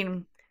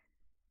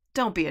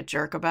 don't be a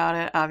jerk about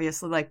it.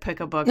 Obviously, like, pick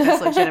a book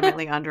that's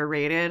legitimately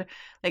underrated.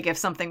 Like, if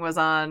something was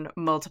on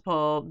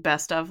multiple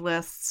best of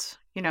lists,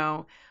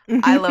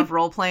 I love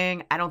role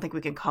playing. I don't think we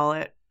can call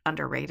it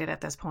underrated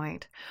at this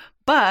point.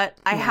 But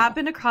I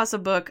happened across a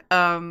book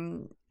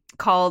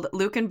called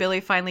Luke and Billy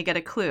Finally Get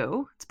a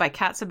Clue. It's by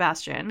Cat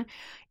Sebastian.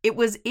 It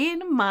was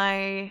in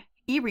my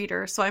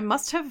e-reader, so I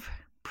must have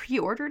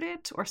pre-ordered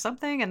it or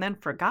something and then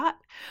forgot.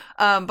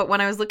 But when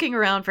I was looking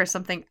around for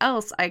something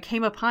else, I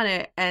came upon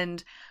it,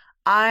 and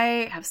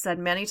I have said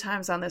many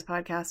times on this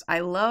podcast, I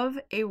love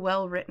a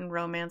well-written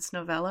romance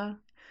novella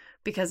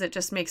because it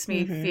just makes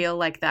me feel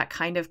like that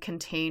kind of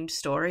contained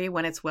story,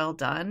 when it's well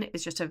done,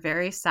 is just a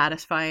very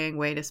satisfying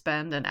way to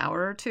spend an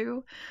hour or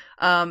two.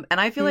 And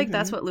I feel like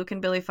that's what Luke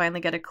and Billy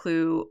Finally Get a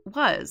Clue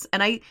was.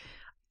 And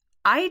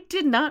I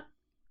did not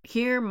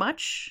hear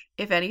much,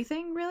 if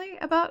anything, really,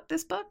 about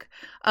this book.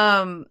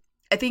 I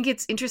think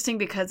it's interesting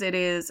because it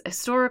is a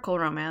historical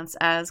romance,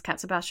 as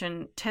Cat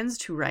Sebastian tends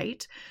to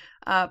write.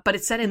 But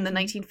it's set in the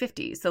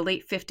 1950s, the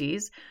late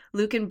 50s.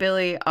 Luke and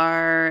Billy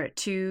are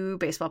two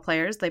baseball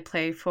players. They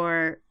play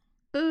for,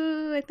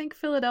 I think,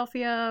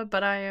 Philadelphia,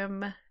 but I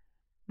am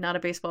not a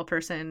baseball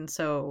person,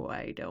 so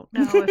I don't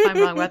know if I'm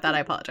wrong about that. I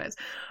apologize.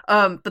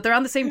 But they're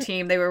on the same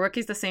team. They were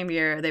rookies the same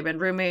year. They've been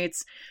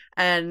roommates,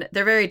 and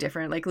they're very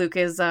different. Like, Luke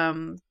is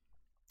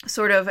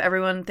sort of,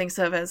 everyone thinks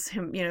of as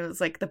him,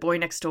 it's like the boy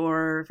next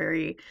door,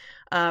 very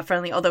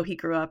friendly, although he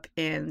grew up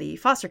in the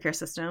foster care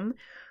system.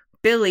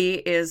 Billy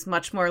is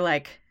much more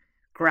like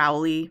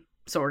growly,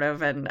 sort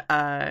of, and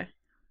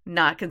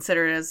not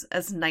considered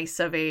as nice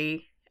of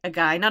a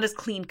guy, not as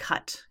clean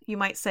cut, you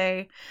might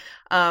say.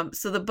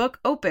 So the book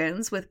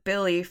opens with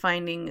Billy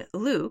finding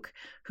Luke,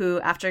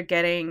 who, after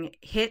getting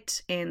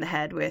hit in the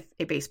head with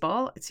a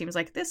baseball, it seems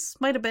like this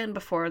might have been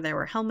before there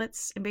were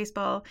helmets in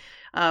baseball,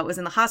 was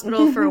in the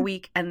hospital for a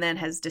week and then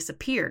has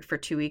disappeared for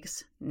 2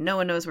 weeks. No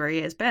one knows where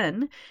he has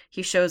been.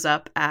 He shows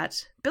up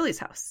at Billy's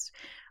house.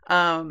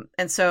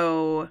 And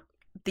so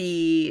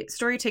the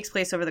story takes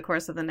place over the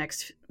course of the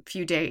next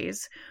few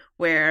days,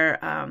 where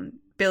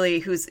Billy,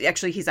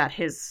 he's at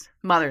his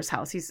mother's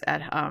house. He's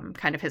at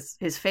kind of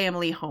his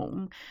family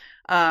home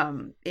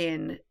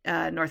in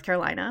North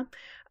Carolina.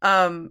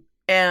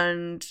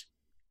 And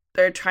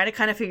they're trying to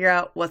kind of figure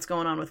out what's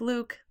going on with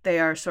Luke. They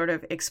are sort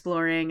of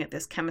exploring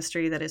this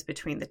chemistry that is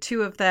between the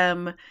two of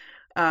them.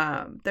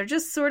 They're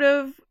just sort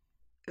of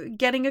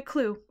getting a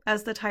clue,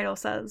 as the title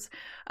says.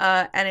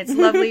 And it's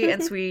lovely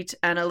and sweet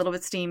and a little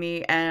bit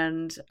steamy.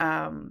 And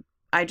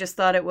I just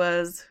thought it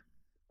was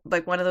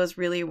like one of those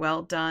really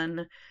well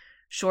done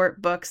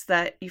short books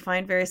that you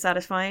find very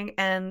satisfying.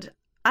 And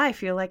I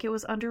feel like it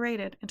was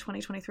underrated in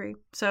 2023.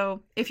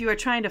 So if you are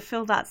trying to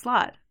fill that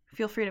slot,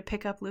 feel free to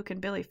pick up Luke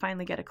and Billy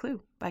Finally Get a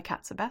Clue by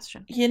Cat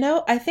Sebastian.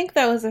 I think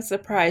that was a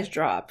surprise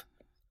drop.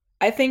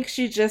 I think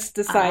she just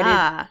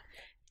decided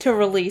to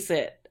release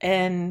it,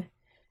 and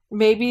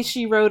maybe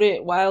she wrote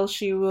it while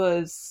she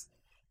was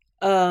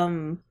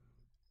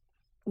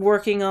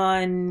working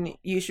on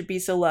You Should Be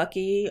So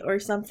Lucky or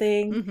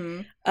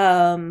something.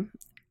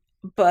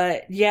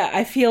 But yeah,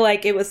 I feel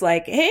like it was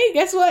like, hey,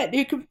 guess what?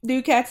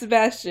 New Cat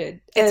Sebastian.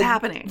 It's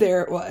happening.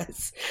 There it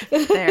was.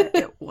 There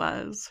it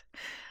was.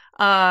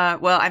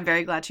 Well, I'm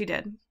very glad she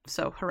did.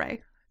 So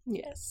hooray.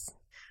 Yes.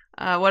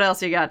 What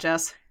else you got,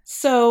 Jess?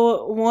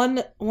 So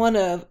one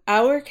of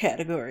our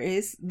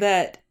categories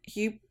that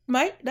you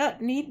might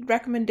not need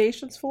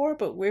recommendations for,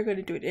 but we're going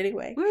to do it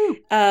anyway,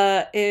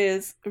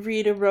 is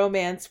read a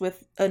romance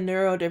with a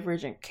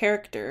neurodivergent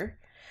character.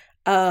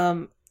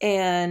 And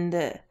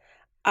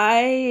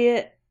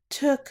I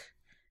took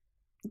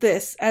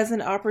this as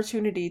an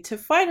opportunity to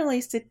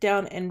finally sit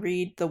down and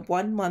read The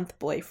 1 Month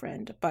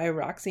Boyfriend by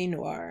Roxy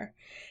Noir.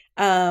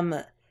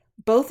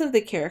 Both of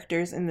the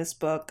characters in this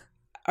book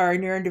are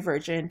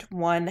neurodivergent.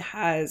 One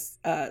has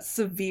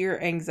severe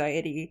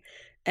anxiety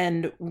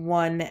and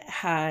one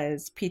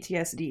has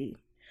PTSD.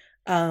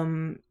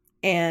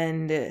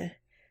 And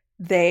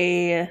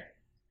they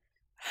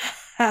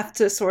have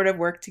to sort of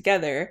work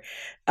together.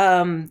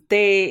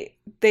 They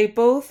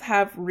both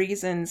have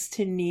reasons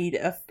to need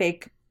a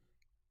fake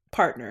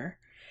partner,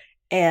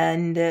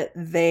 and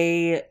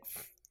they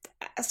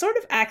sort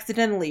of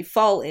accidentally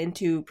fall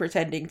into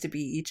pretending to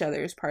be each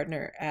other's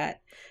partner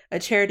at a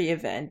charity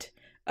event.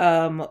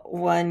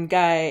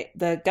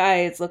 The guy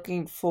is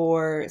looking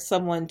for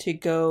someone to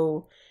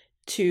go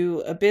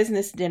to a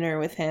business dinner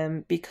with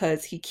him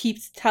because he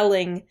keeps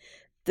telling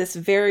this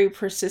very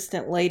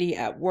persistent lady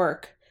at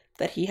work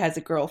that he has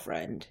a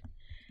girlfriend.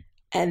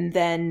 And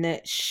then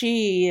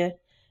she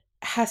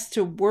has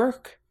to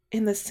work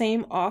in the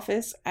same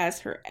office as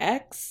her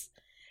ex.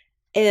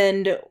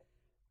 And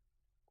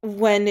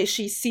when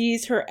she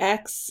sees her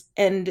ex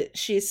and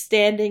she's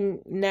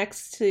standing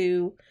next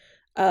to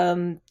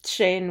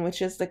Shane,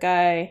 which is the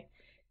guy,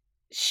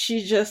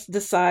 she just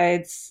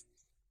decides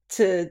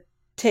to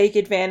take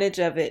advantage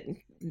of it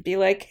and be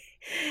like,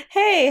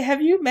 "Hey,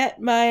 have you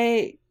met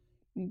my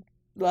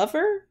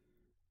lover?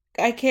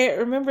 I can't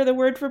remember the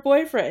word for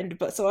boyfriend,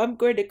 but so I'm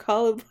going to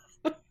call him."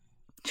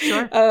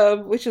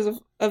 Sure. Which is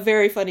a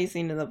very funny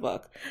scene in the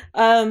book.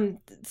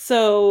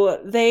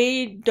 So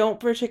they don't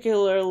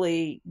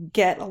particularly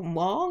get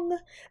along.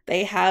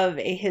 They have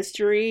a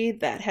history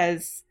that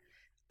has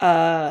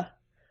uh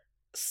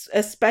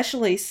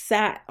especially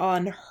sat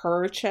on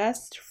her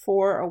chest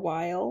for a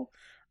while.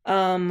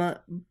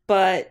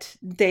 But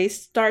they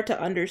start to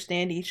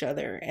understand each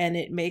other, and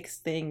it makes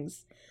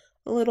things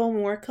a little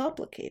more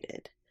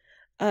complicated.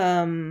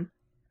 Um,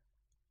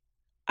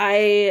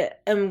 I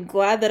am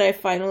glad that I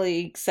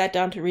finally sat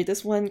down to read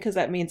this one because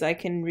that means I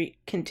can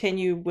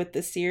continue with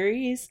the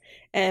series.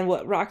 And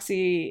what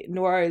Roxy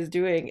Noir is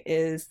doing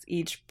is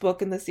each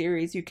book in the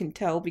series you can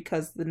tell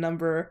because the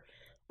number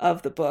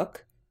of the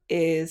book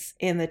is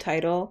in the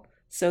title.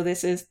 So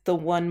this is the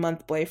 1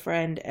 month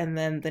boyfriend, and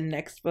then the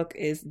next book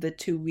is the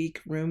 2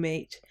 week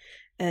roommate.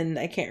 And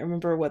I can't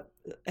remember what,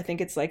 I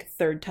think it's like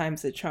third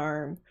time's the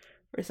charm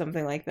or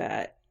something like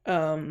that.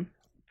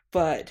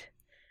 But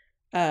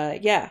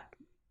yeah,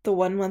 the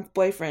 1 month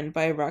boyfriend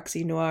by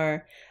Roxy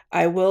Noir.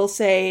 I will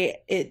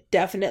say it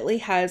definitely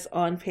has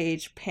on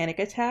page panic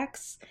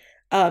attacks,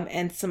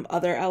 and some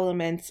other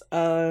elements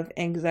of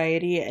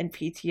anxiety and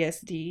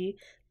PTSD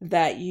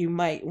that you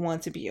might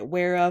want to be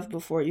aware of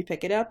before you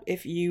pick it up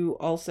if you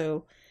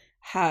also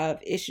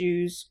have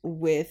issues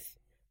with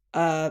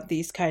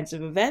these kinds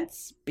of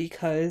events,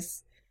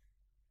 because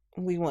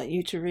we want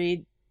you to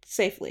read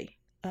safely.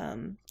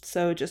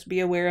 So just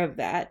be aware of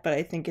that, but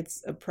I think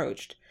it's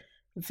approached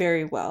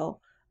very well.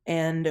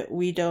 And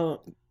we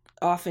don't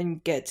often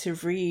get to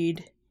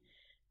read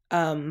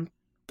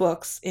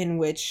books in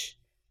which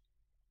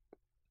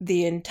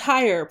the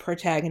entire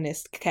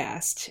protagonist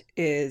cast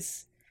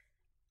is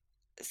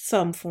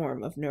some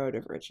form of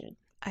neurodivergent.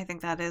 I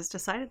think that is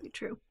decidedly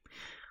true.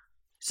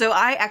 So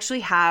I actually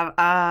have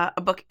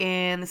a book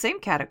in the same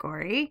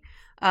category,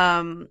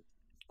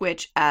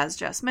 which, as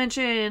just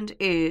mentioned,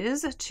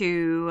 is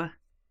to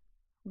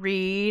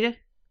read.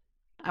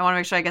 I want to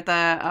make sure I get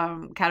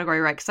the category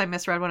right because I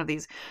misread one of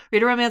these.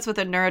 Read a romance with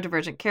a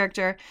neurodivergent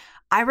character.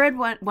 I read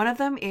one of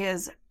them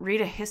is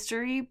read a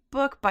history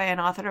book by an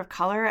author of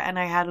color, and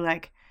I had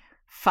like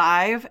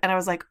 5, and I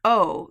was like,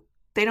 oh,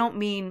 they don't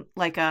mean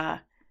like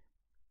a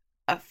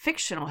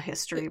fictional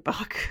history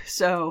book.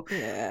 So,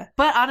 yeah.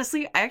 But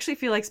honestly, I actually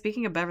feel like,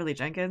 speaking of Beverly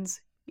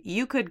Jenkins,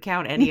 you could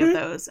count any of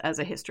those as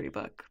a history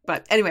book.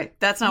 But anyway,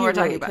 that's not what we're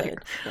talking about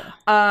here.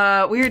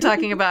 Yeah. We were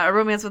talking about a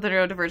romance with a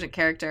neurodivergent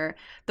character.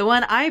 The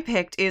one I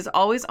picked is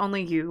Always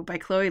Only You by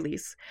Chloe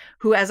Leese,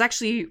 who has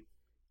actually,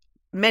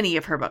 many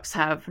of her books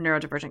have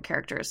neurodivergent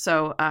characters.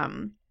 So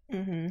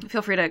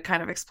feel free to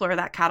kind of explore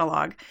that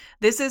catalog.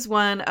 This is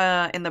one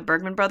in the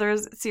Bergman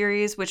Brothers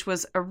series, which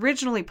was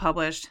originally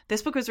published.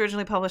 This book was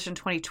originally published in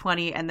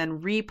 2020 and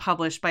then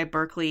republished by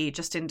Berkley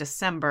just in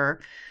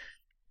December.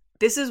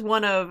 This is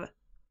one of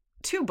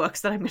 2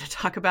 books that I'm going to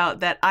talk about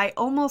that I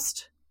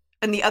almost,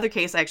 in the other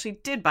case, I actually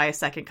did buy a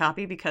second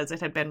copy because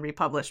it had been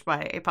republished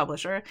by a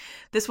publisher.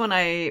 This one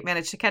I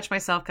managed to catch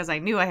myself because I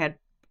knew I had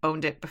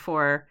owned it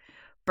before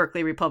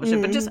Berkley republished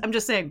it. But I'm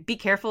just saying, be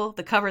careful.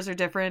 The covers are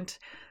different.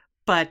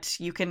 But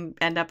you can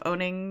end up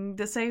owning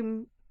the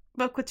same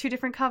book with 2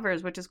 different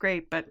covers, which is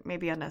great, but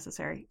maybe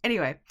unnecessary.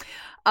 Anyway,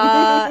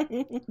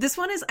 this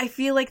one is, I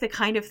feel like, the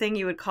kind of thing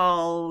you would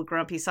call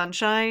Grumpy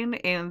Sunshine,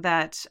 in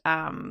that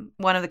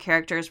one of the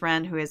characters,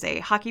 Ren, who is a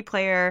hockey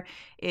player,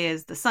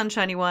 is the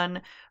sunshiny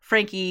one.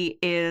 Frankie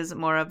is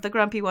more of the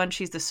grumpy one.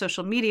 She's the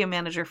social media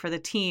manager for the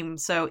team.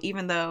 So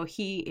even though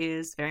he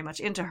is very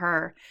much into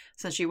her,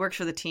 since she works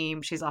for the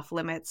team, she's off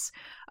limits.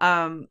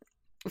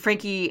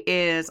 Frankie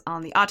is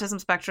on the autism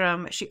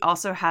spectrum. She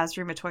also has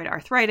rheumatoid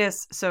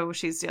arthritis, so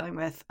she's dealing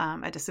with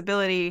a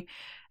disability.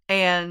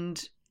 And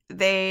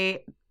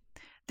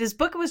this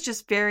book was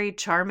just very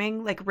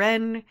charming. Like,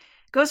 Ren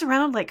goes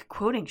around like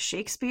quoting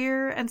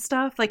Shakespeare and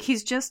stuff. Like,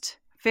 he's just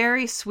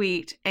very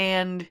sweet,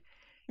 and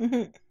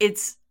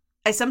it's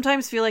I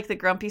sometimes feel like the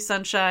Grumpy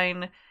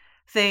Sunshine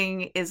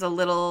thing is a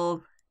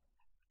little,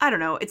 I don't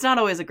know, it's not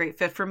always a great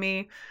fit for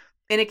me.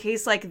 In a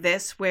case like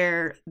this,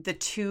 where the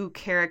two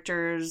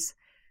characters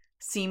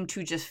seem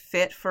to just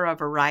fit for a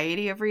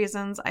variety of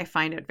reasons, I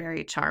find it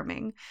very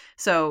charming.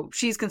 So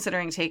she's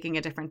considering taking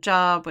a different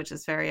job, which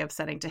is very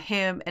upsetting to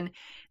him. And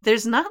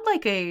there's not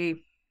like I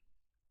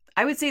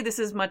would say this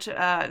is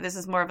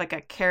more of like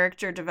a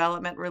character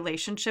development,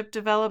 relationship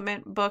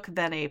development book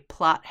than a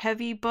plot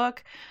heavy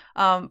book.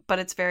 But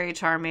it's very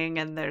charming,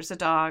 and there's a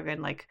dog,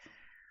 and like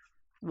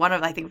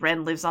I think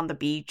Ren lives on the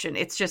beach, and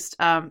it's just,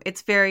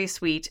 it's very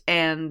sweet.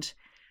 And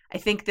I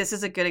think this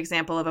is a good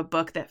example of a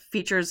book that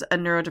features a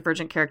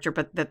neurodivergent character,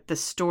 but that the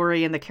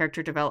story and the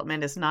character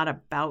development is not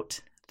about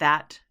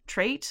that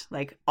trait.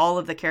 Like, all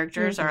of the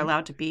characters are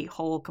allowed to be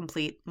whole,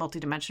 complete,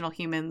 multidimensional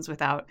humans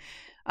without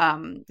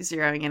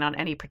zeroing in on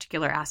any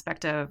particular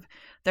aspect of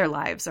their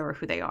lives or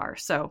who they are.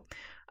 So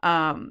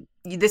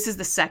this is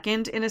the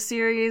second in a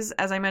series.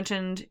 As I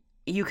mentioned,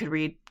 you could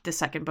read the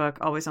second book,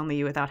 Always Only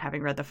You, without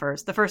having read the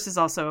first. The first is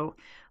also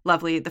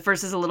lovely. The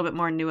first is a little bit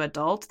more new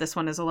adult. This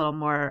one is a little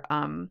more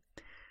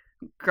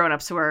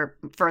grown-ups who are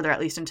further,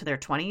 at least into their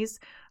 20s.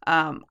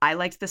 I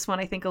liked this one,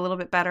 I think, a little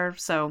bit better.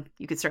 So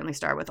you could certainly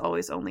start with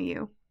Always Only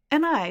You.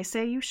 And I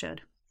say you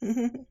should.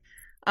 You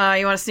want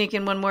to sneak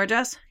in one more,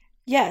 Jess?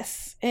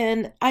 Yes,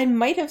 and I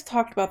might have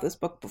talked about this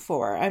book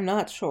before. I'm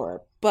not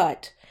sure,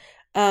 but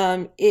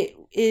it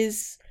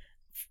is.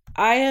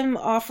 I am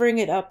offering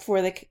it up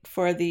for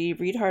the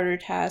Read Harder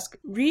task.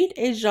 Read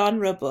a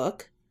genre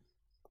book.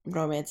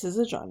 Romance is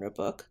a genre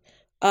book.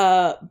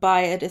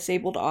 By a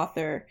disabled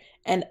author,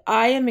 and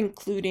I am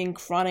including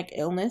chronic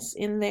illness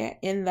in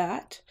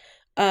that.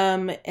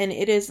 And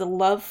it is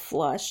Love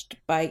Flushed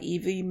by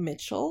Evie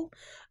Mitchell.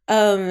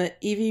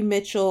 Evie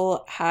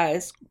Mitchell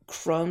has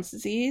Crohn's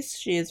disease.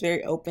 She is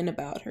very open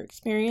about her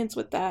experience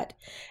with that.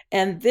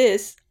 And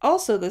this,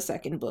 also the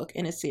second book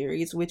in a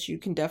series, which you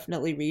can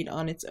definitely read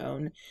on its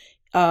own,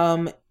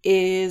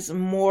 is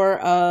more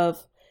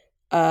of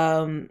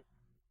a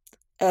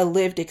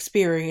lived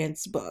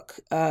experience book.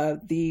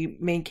 The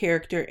main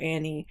character,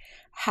 Annie,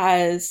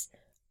 has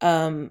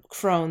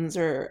Crohn's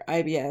or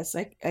IBS.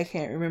 I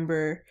can't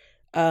remember,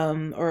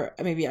 or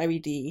maybe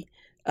IBD.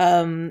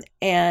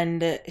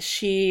 And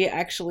she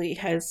actually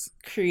has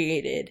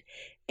created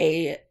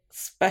a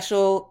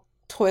special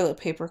toilet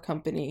paper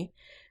company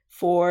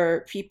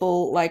for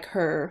people like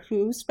her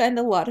who spend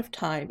a lot of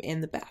time in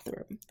the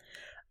bathroom.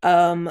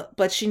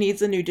 But she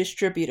needs a new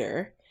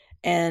distributor,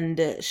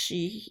 and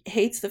she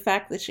hates the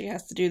fact that she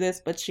has to do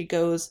this, but she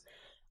goes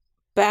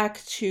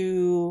back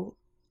to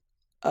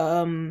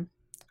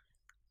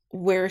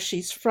where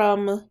she's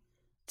from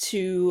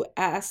to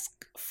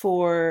ask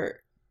for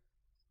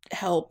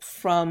help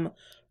from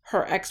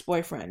her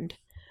ex-boyfriend,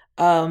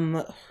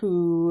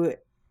 who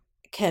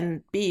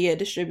can be a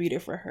distributor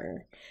for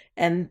her.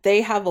 And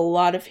they have a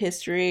lot of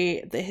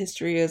history. The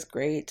history is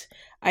great.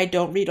 I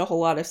don't read a whole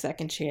lot of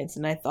Second Chance,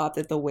 and I thought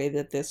that the way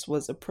that this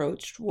was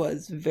approached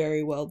was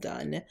very well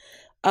done.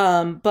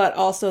 But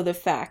also the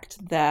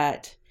fact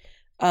that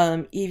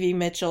Evie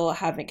Mitchell,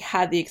 having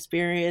had the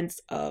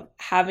experience of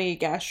having a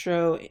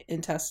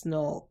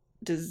gastrointestinal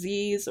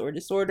disease or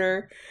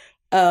disorder,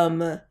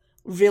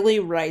 really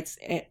writes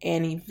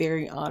Annie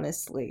very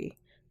honestly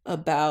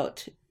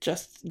about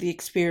just the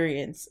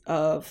experience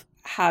of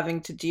having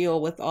to deal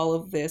with all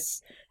of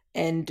this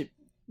and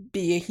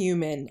be a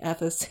human at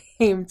the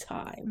same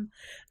time.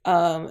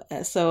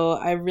 So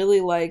I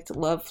really liked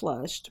Love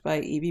Flushed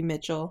by Evie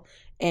Mitchell,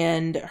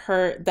 and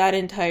that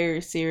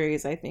entire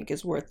series I think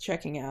is worth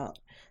checking out.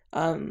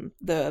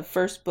 The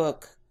first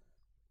book,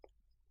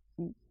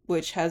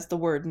 which has the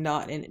word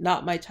 "not" in it,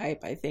 Not My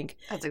Type, I think,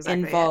 that's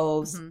exactly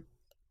involves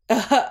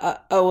a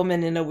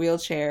woman in a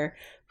wheelchair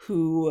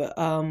who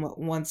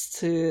wants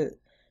to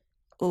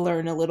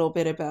learn a little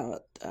bit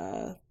about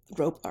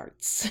rope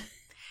arts.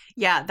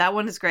 Yeah, that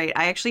one is great.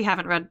 I actually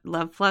haven't read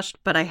Love Flushed,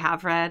 but I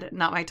have read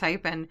Not My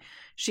Type, and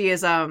she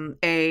is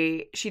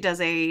she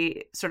does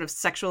a sort of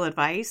sexual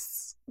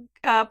advice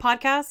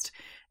podcast,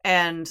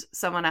 and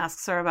someone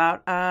asks her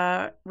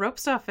about rope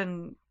stuff,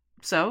 and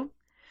so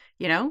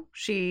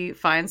she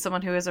finds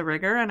someone who is a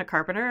rigger and a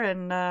carpenter,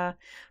 and that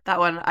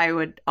one I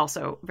would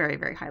also very,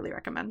 very highly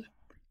recommend.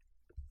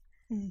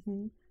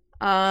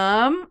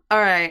 All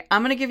right,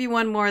 I'm gonna give you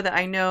one more that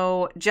I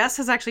know Jess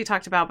has actually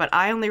talked about, but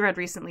I only read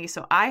recently,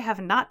 so I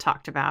have not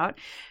talked about,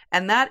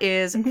 and that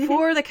is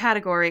for the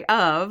category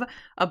of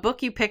a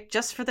book you picked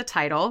just for the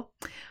title.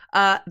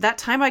 That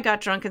Time I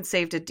Got Drunk and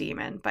Saved a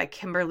Demon by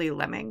Kimberly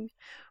Lemming,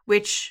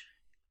 which,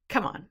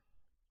 come on,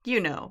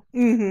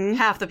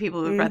 half the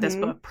people who've read this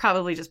book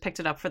probably just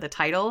picked it up for the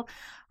title.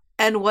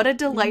 And what a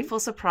delightful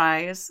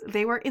surprise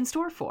they were in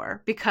store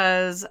for,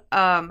 because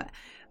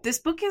this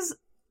book is,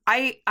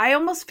 I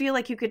almost feel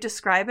like you could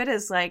describe it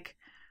as like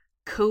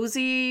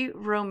cozy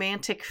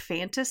romantic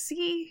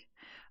fantasy.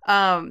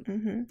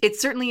 It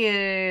certainly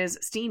is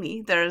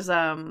steamy. There's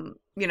definitely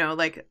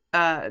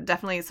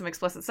some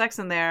explicit sex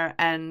in there,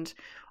 and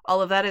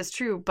all of that is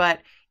true,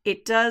 but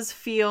it does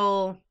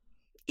feel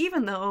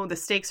even though the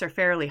stakes are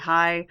fairly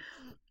high,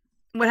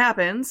 what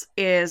happens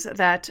is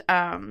that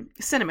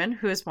Cinnamon,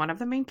 who is one of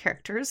the main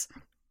characters,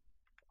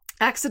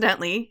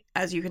 accidentally,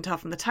 as you can tell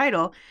from the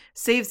title,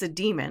 saves a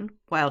demon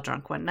while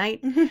drunk one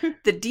night.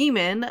 The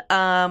demon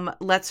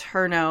lets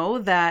her know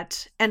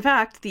that, in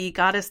fact, the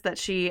goddess that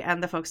she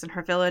and the folks in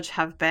her village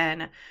have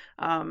been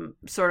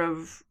sort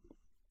of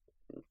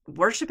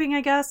worshipping,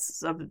 I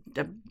guess,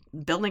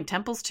 building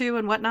temples to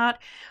and whatnot,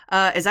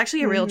 is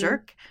actually a real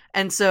jerk.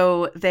 And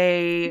so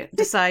they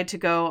decide to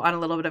go on a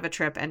little bit of a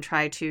trip and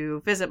try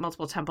to visit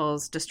multiple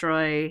temples,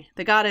 destroy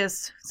the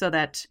goddess so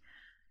that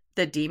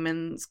the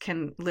demons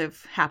can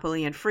live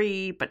happily and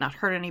free, but not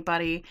hurt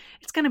anybody.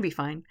 It's going to be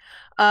fine.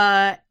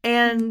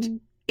 And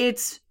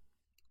it's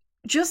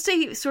just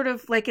a sort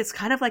of like, it's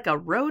kind of like a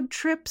road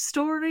trip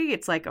story.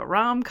 It's like a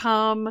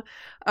rom-com.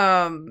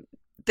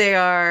 They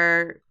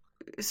are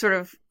sort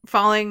of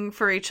falling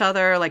for each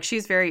other. Like,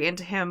 she's very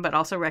into him, but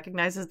also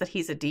recognizes that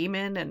he's a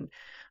demon. And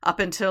up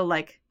until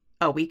like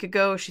a week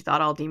ago, she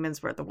thought all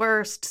demons were the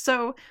worst.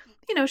 So,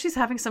 you know, she's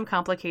having some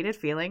complicated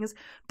feelings.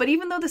 But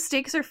even though the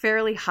stakes are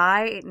fairly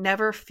high, it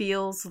never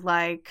feels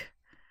like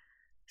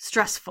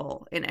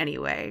stressful in any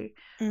way.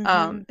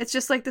 It's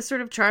just like this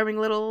sort of charming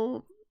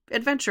little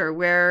adventure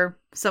where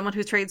someone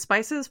who trades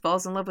spices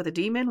falls in love with a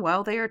demon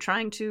while they are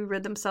trying to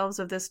rid themselves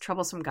of this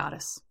troublesome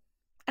goddess.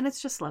 And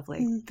it's just lovely.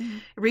 It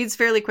reads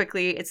fairly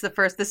quickly. It's the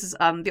first, this is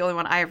the only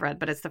one I've read,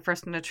 but it's the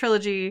first in a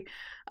trilogy.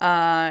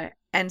 And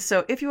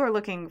so if you are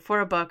looking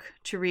for a book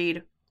to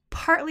read,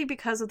 partly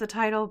because of the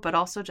title, but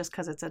also just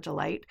because it's a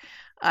delight,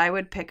 I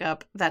would pick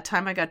up That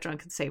Time I Got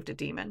Drunk and Saved a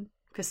Demon.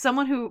 Because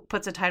someone who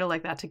puts a title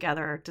like that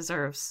together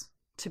deserves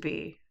to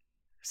be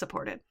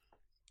supported.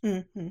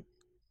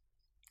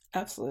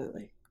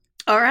 Absolutely.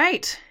 All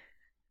right.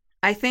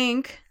 I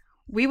think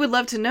we would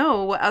love to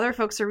know what other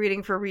folks are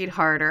reading for Read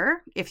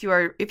Harder. If you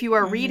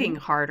are reading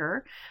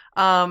harder,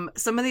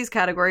 some of these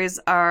categories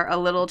are a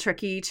little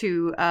tricky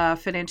to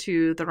fit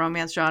into the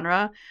romance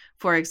genre.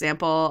 For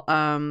example,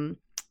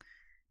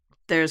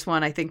 there's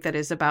one I think that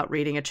is about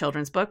reading a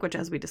children's book, which,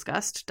 as we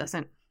discussed,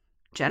 doesn't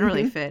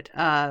generally fit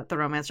the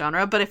romance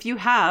genre. But if you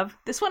have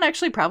this one,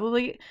 actually,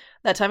 probably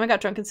That Time I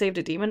Got Drunk and Saved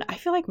a Demon, I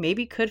feel like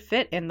maybe could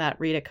fit in that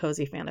read a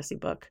cozy fantasy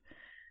book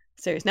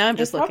series. Now I'm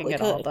just looking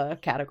at all the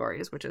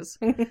categories, which is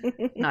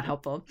not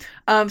helpful.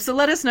 So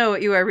let us know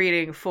what you are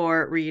reading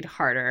for Read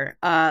Harder.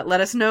 Let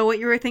us know what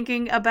you were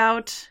thinking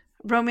about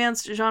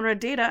romance genre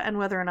data and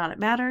whether or not it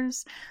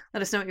matters.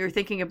 Let us know what you were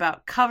thinking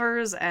about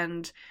covers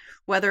and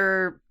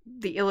whether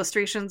the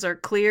illustrations are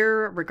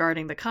clear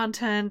regarding the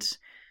content.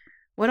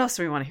 What else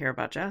do we want to hear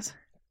about, Jess?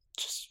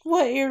 Just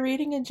what you're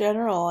reading in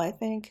general, I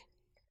think.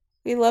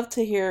 We love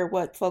to hear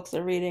what folks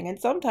are reading, and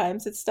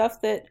sometimes it's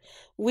stuff that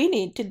we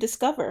need to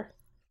discover.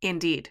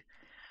 Indeed.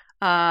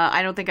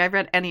 I don't think I've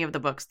read any of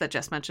the books that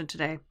Jess mentioned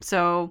today.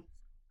 So,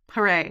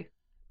 hooray.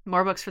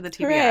 More books for the TBR.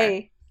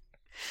 Hooray.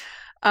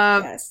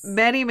 Yes.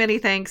 Many, many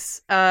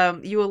thanks.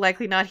 You will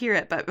likely not hear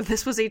it, but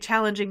this was a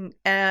challenging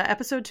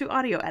episode to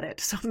audio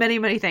edit. So many,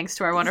 many thanks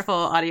to our wonderful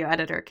audio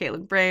editor,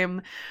 Caitlin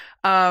Brame.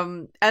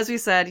 As we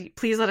said,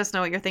 please let us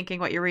know what you're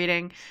thinking, what you're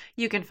reading.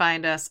 You can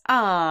find us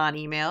on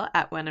email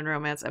at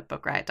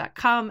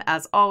wheninromance@bookriot.com.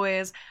 As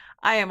always,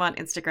 I am on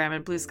Instagram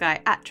and Blue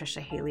Sky at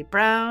Trisha Haley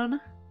Brown.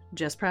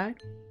 Jess Pride.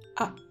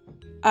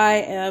 I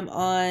am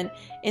on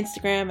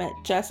Instagram at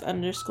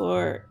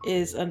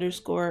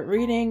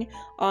Jess_is_reading,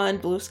 on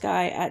Blue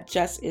Sky at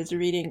Jess is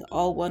reading,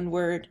 all one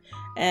word,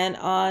 and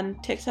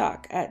on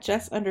TikTok at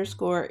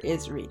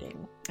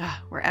Jess_is_reading.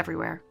 We're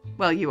everywhere.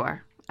 Well, you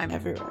are. I'm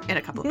everywhere. In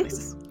a couple of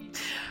places.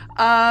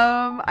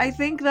 I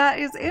think that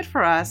is it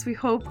for us. We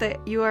hope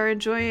that you are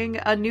enjoying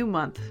a new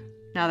month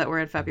now that we're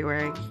in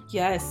February.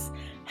 Yes.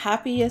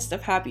 Happiest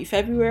of happy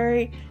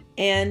February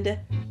and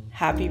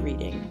happy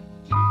reading.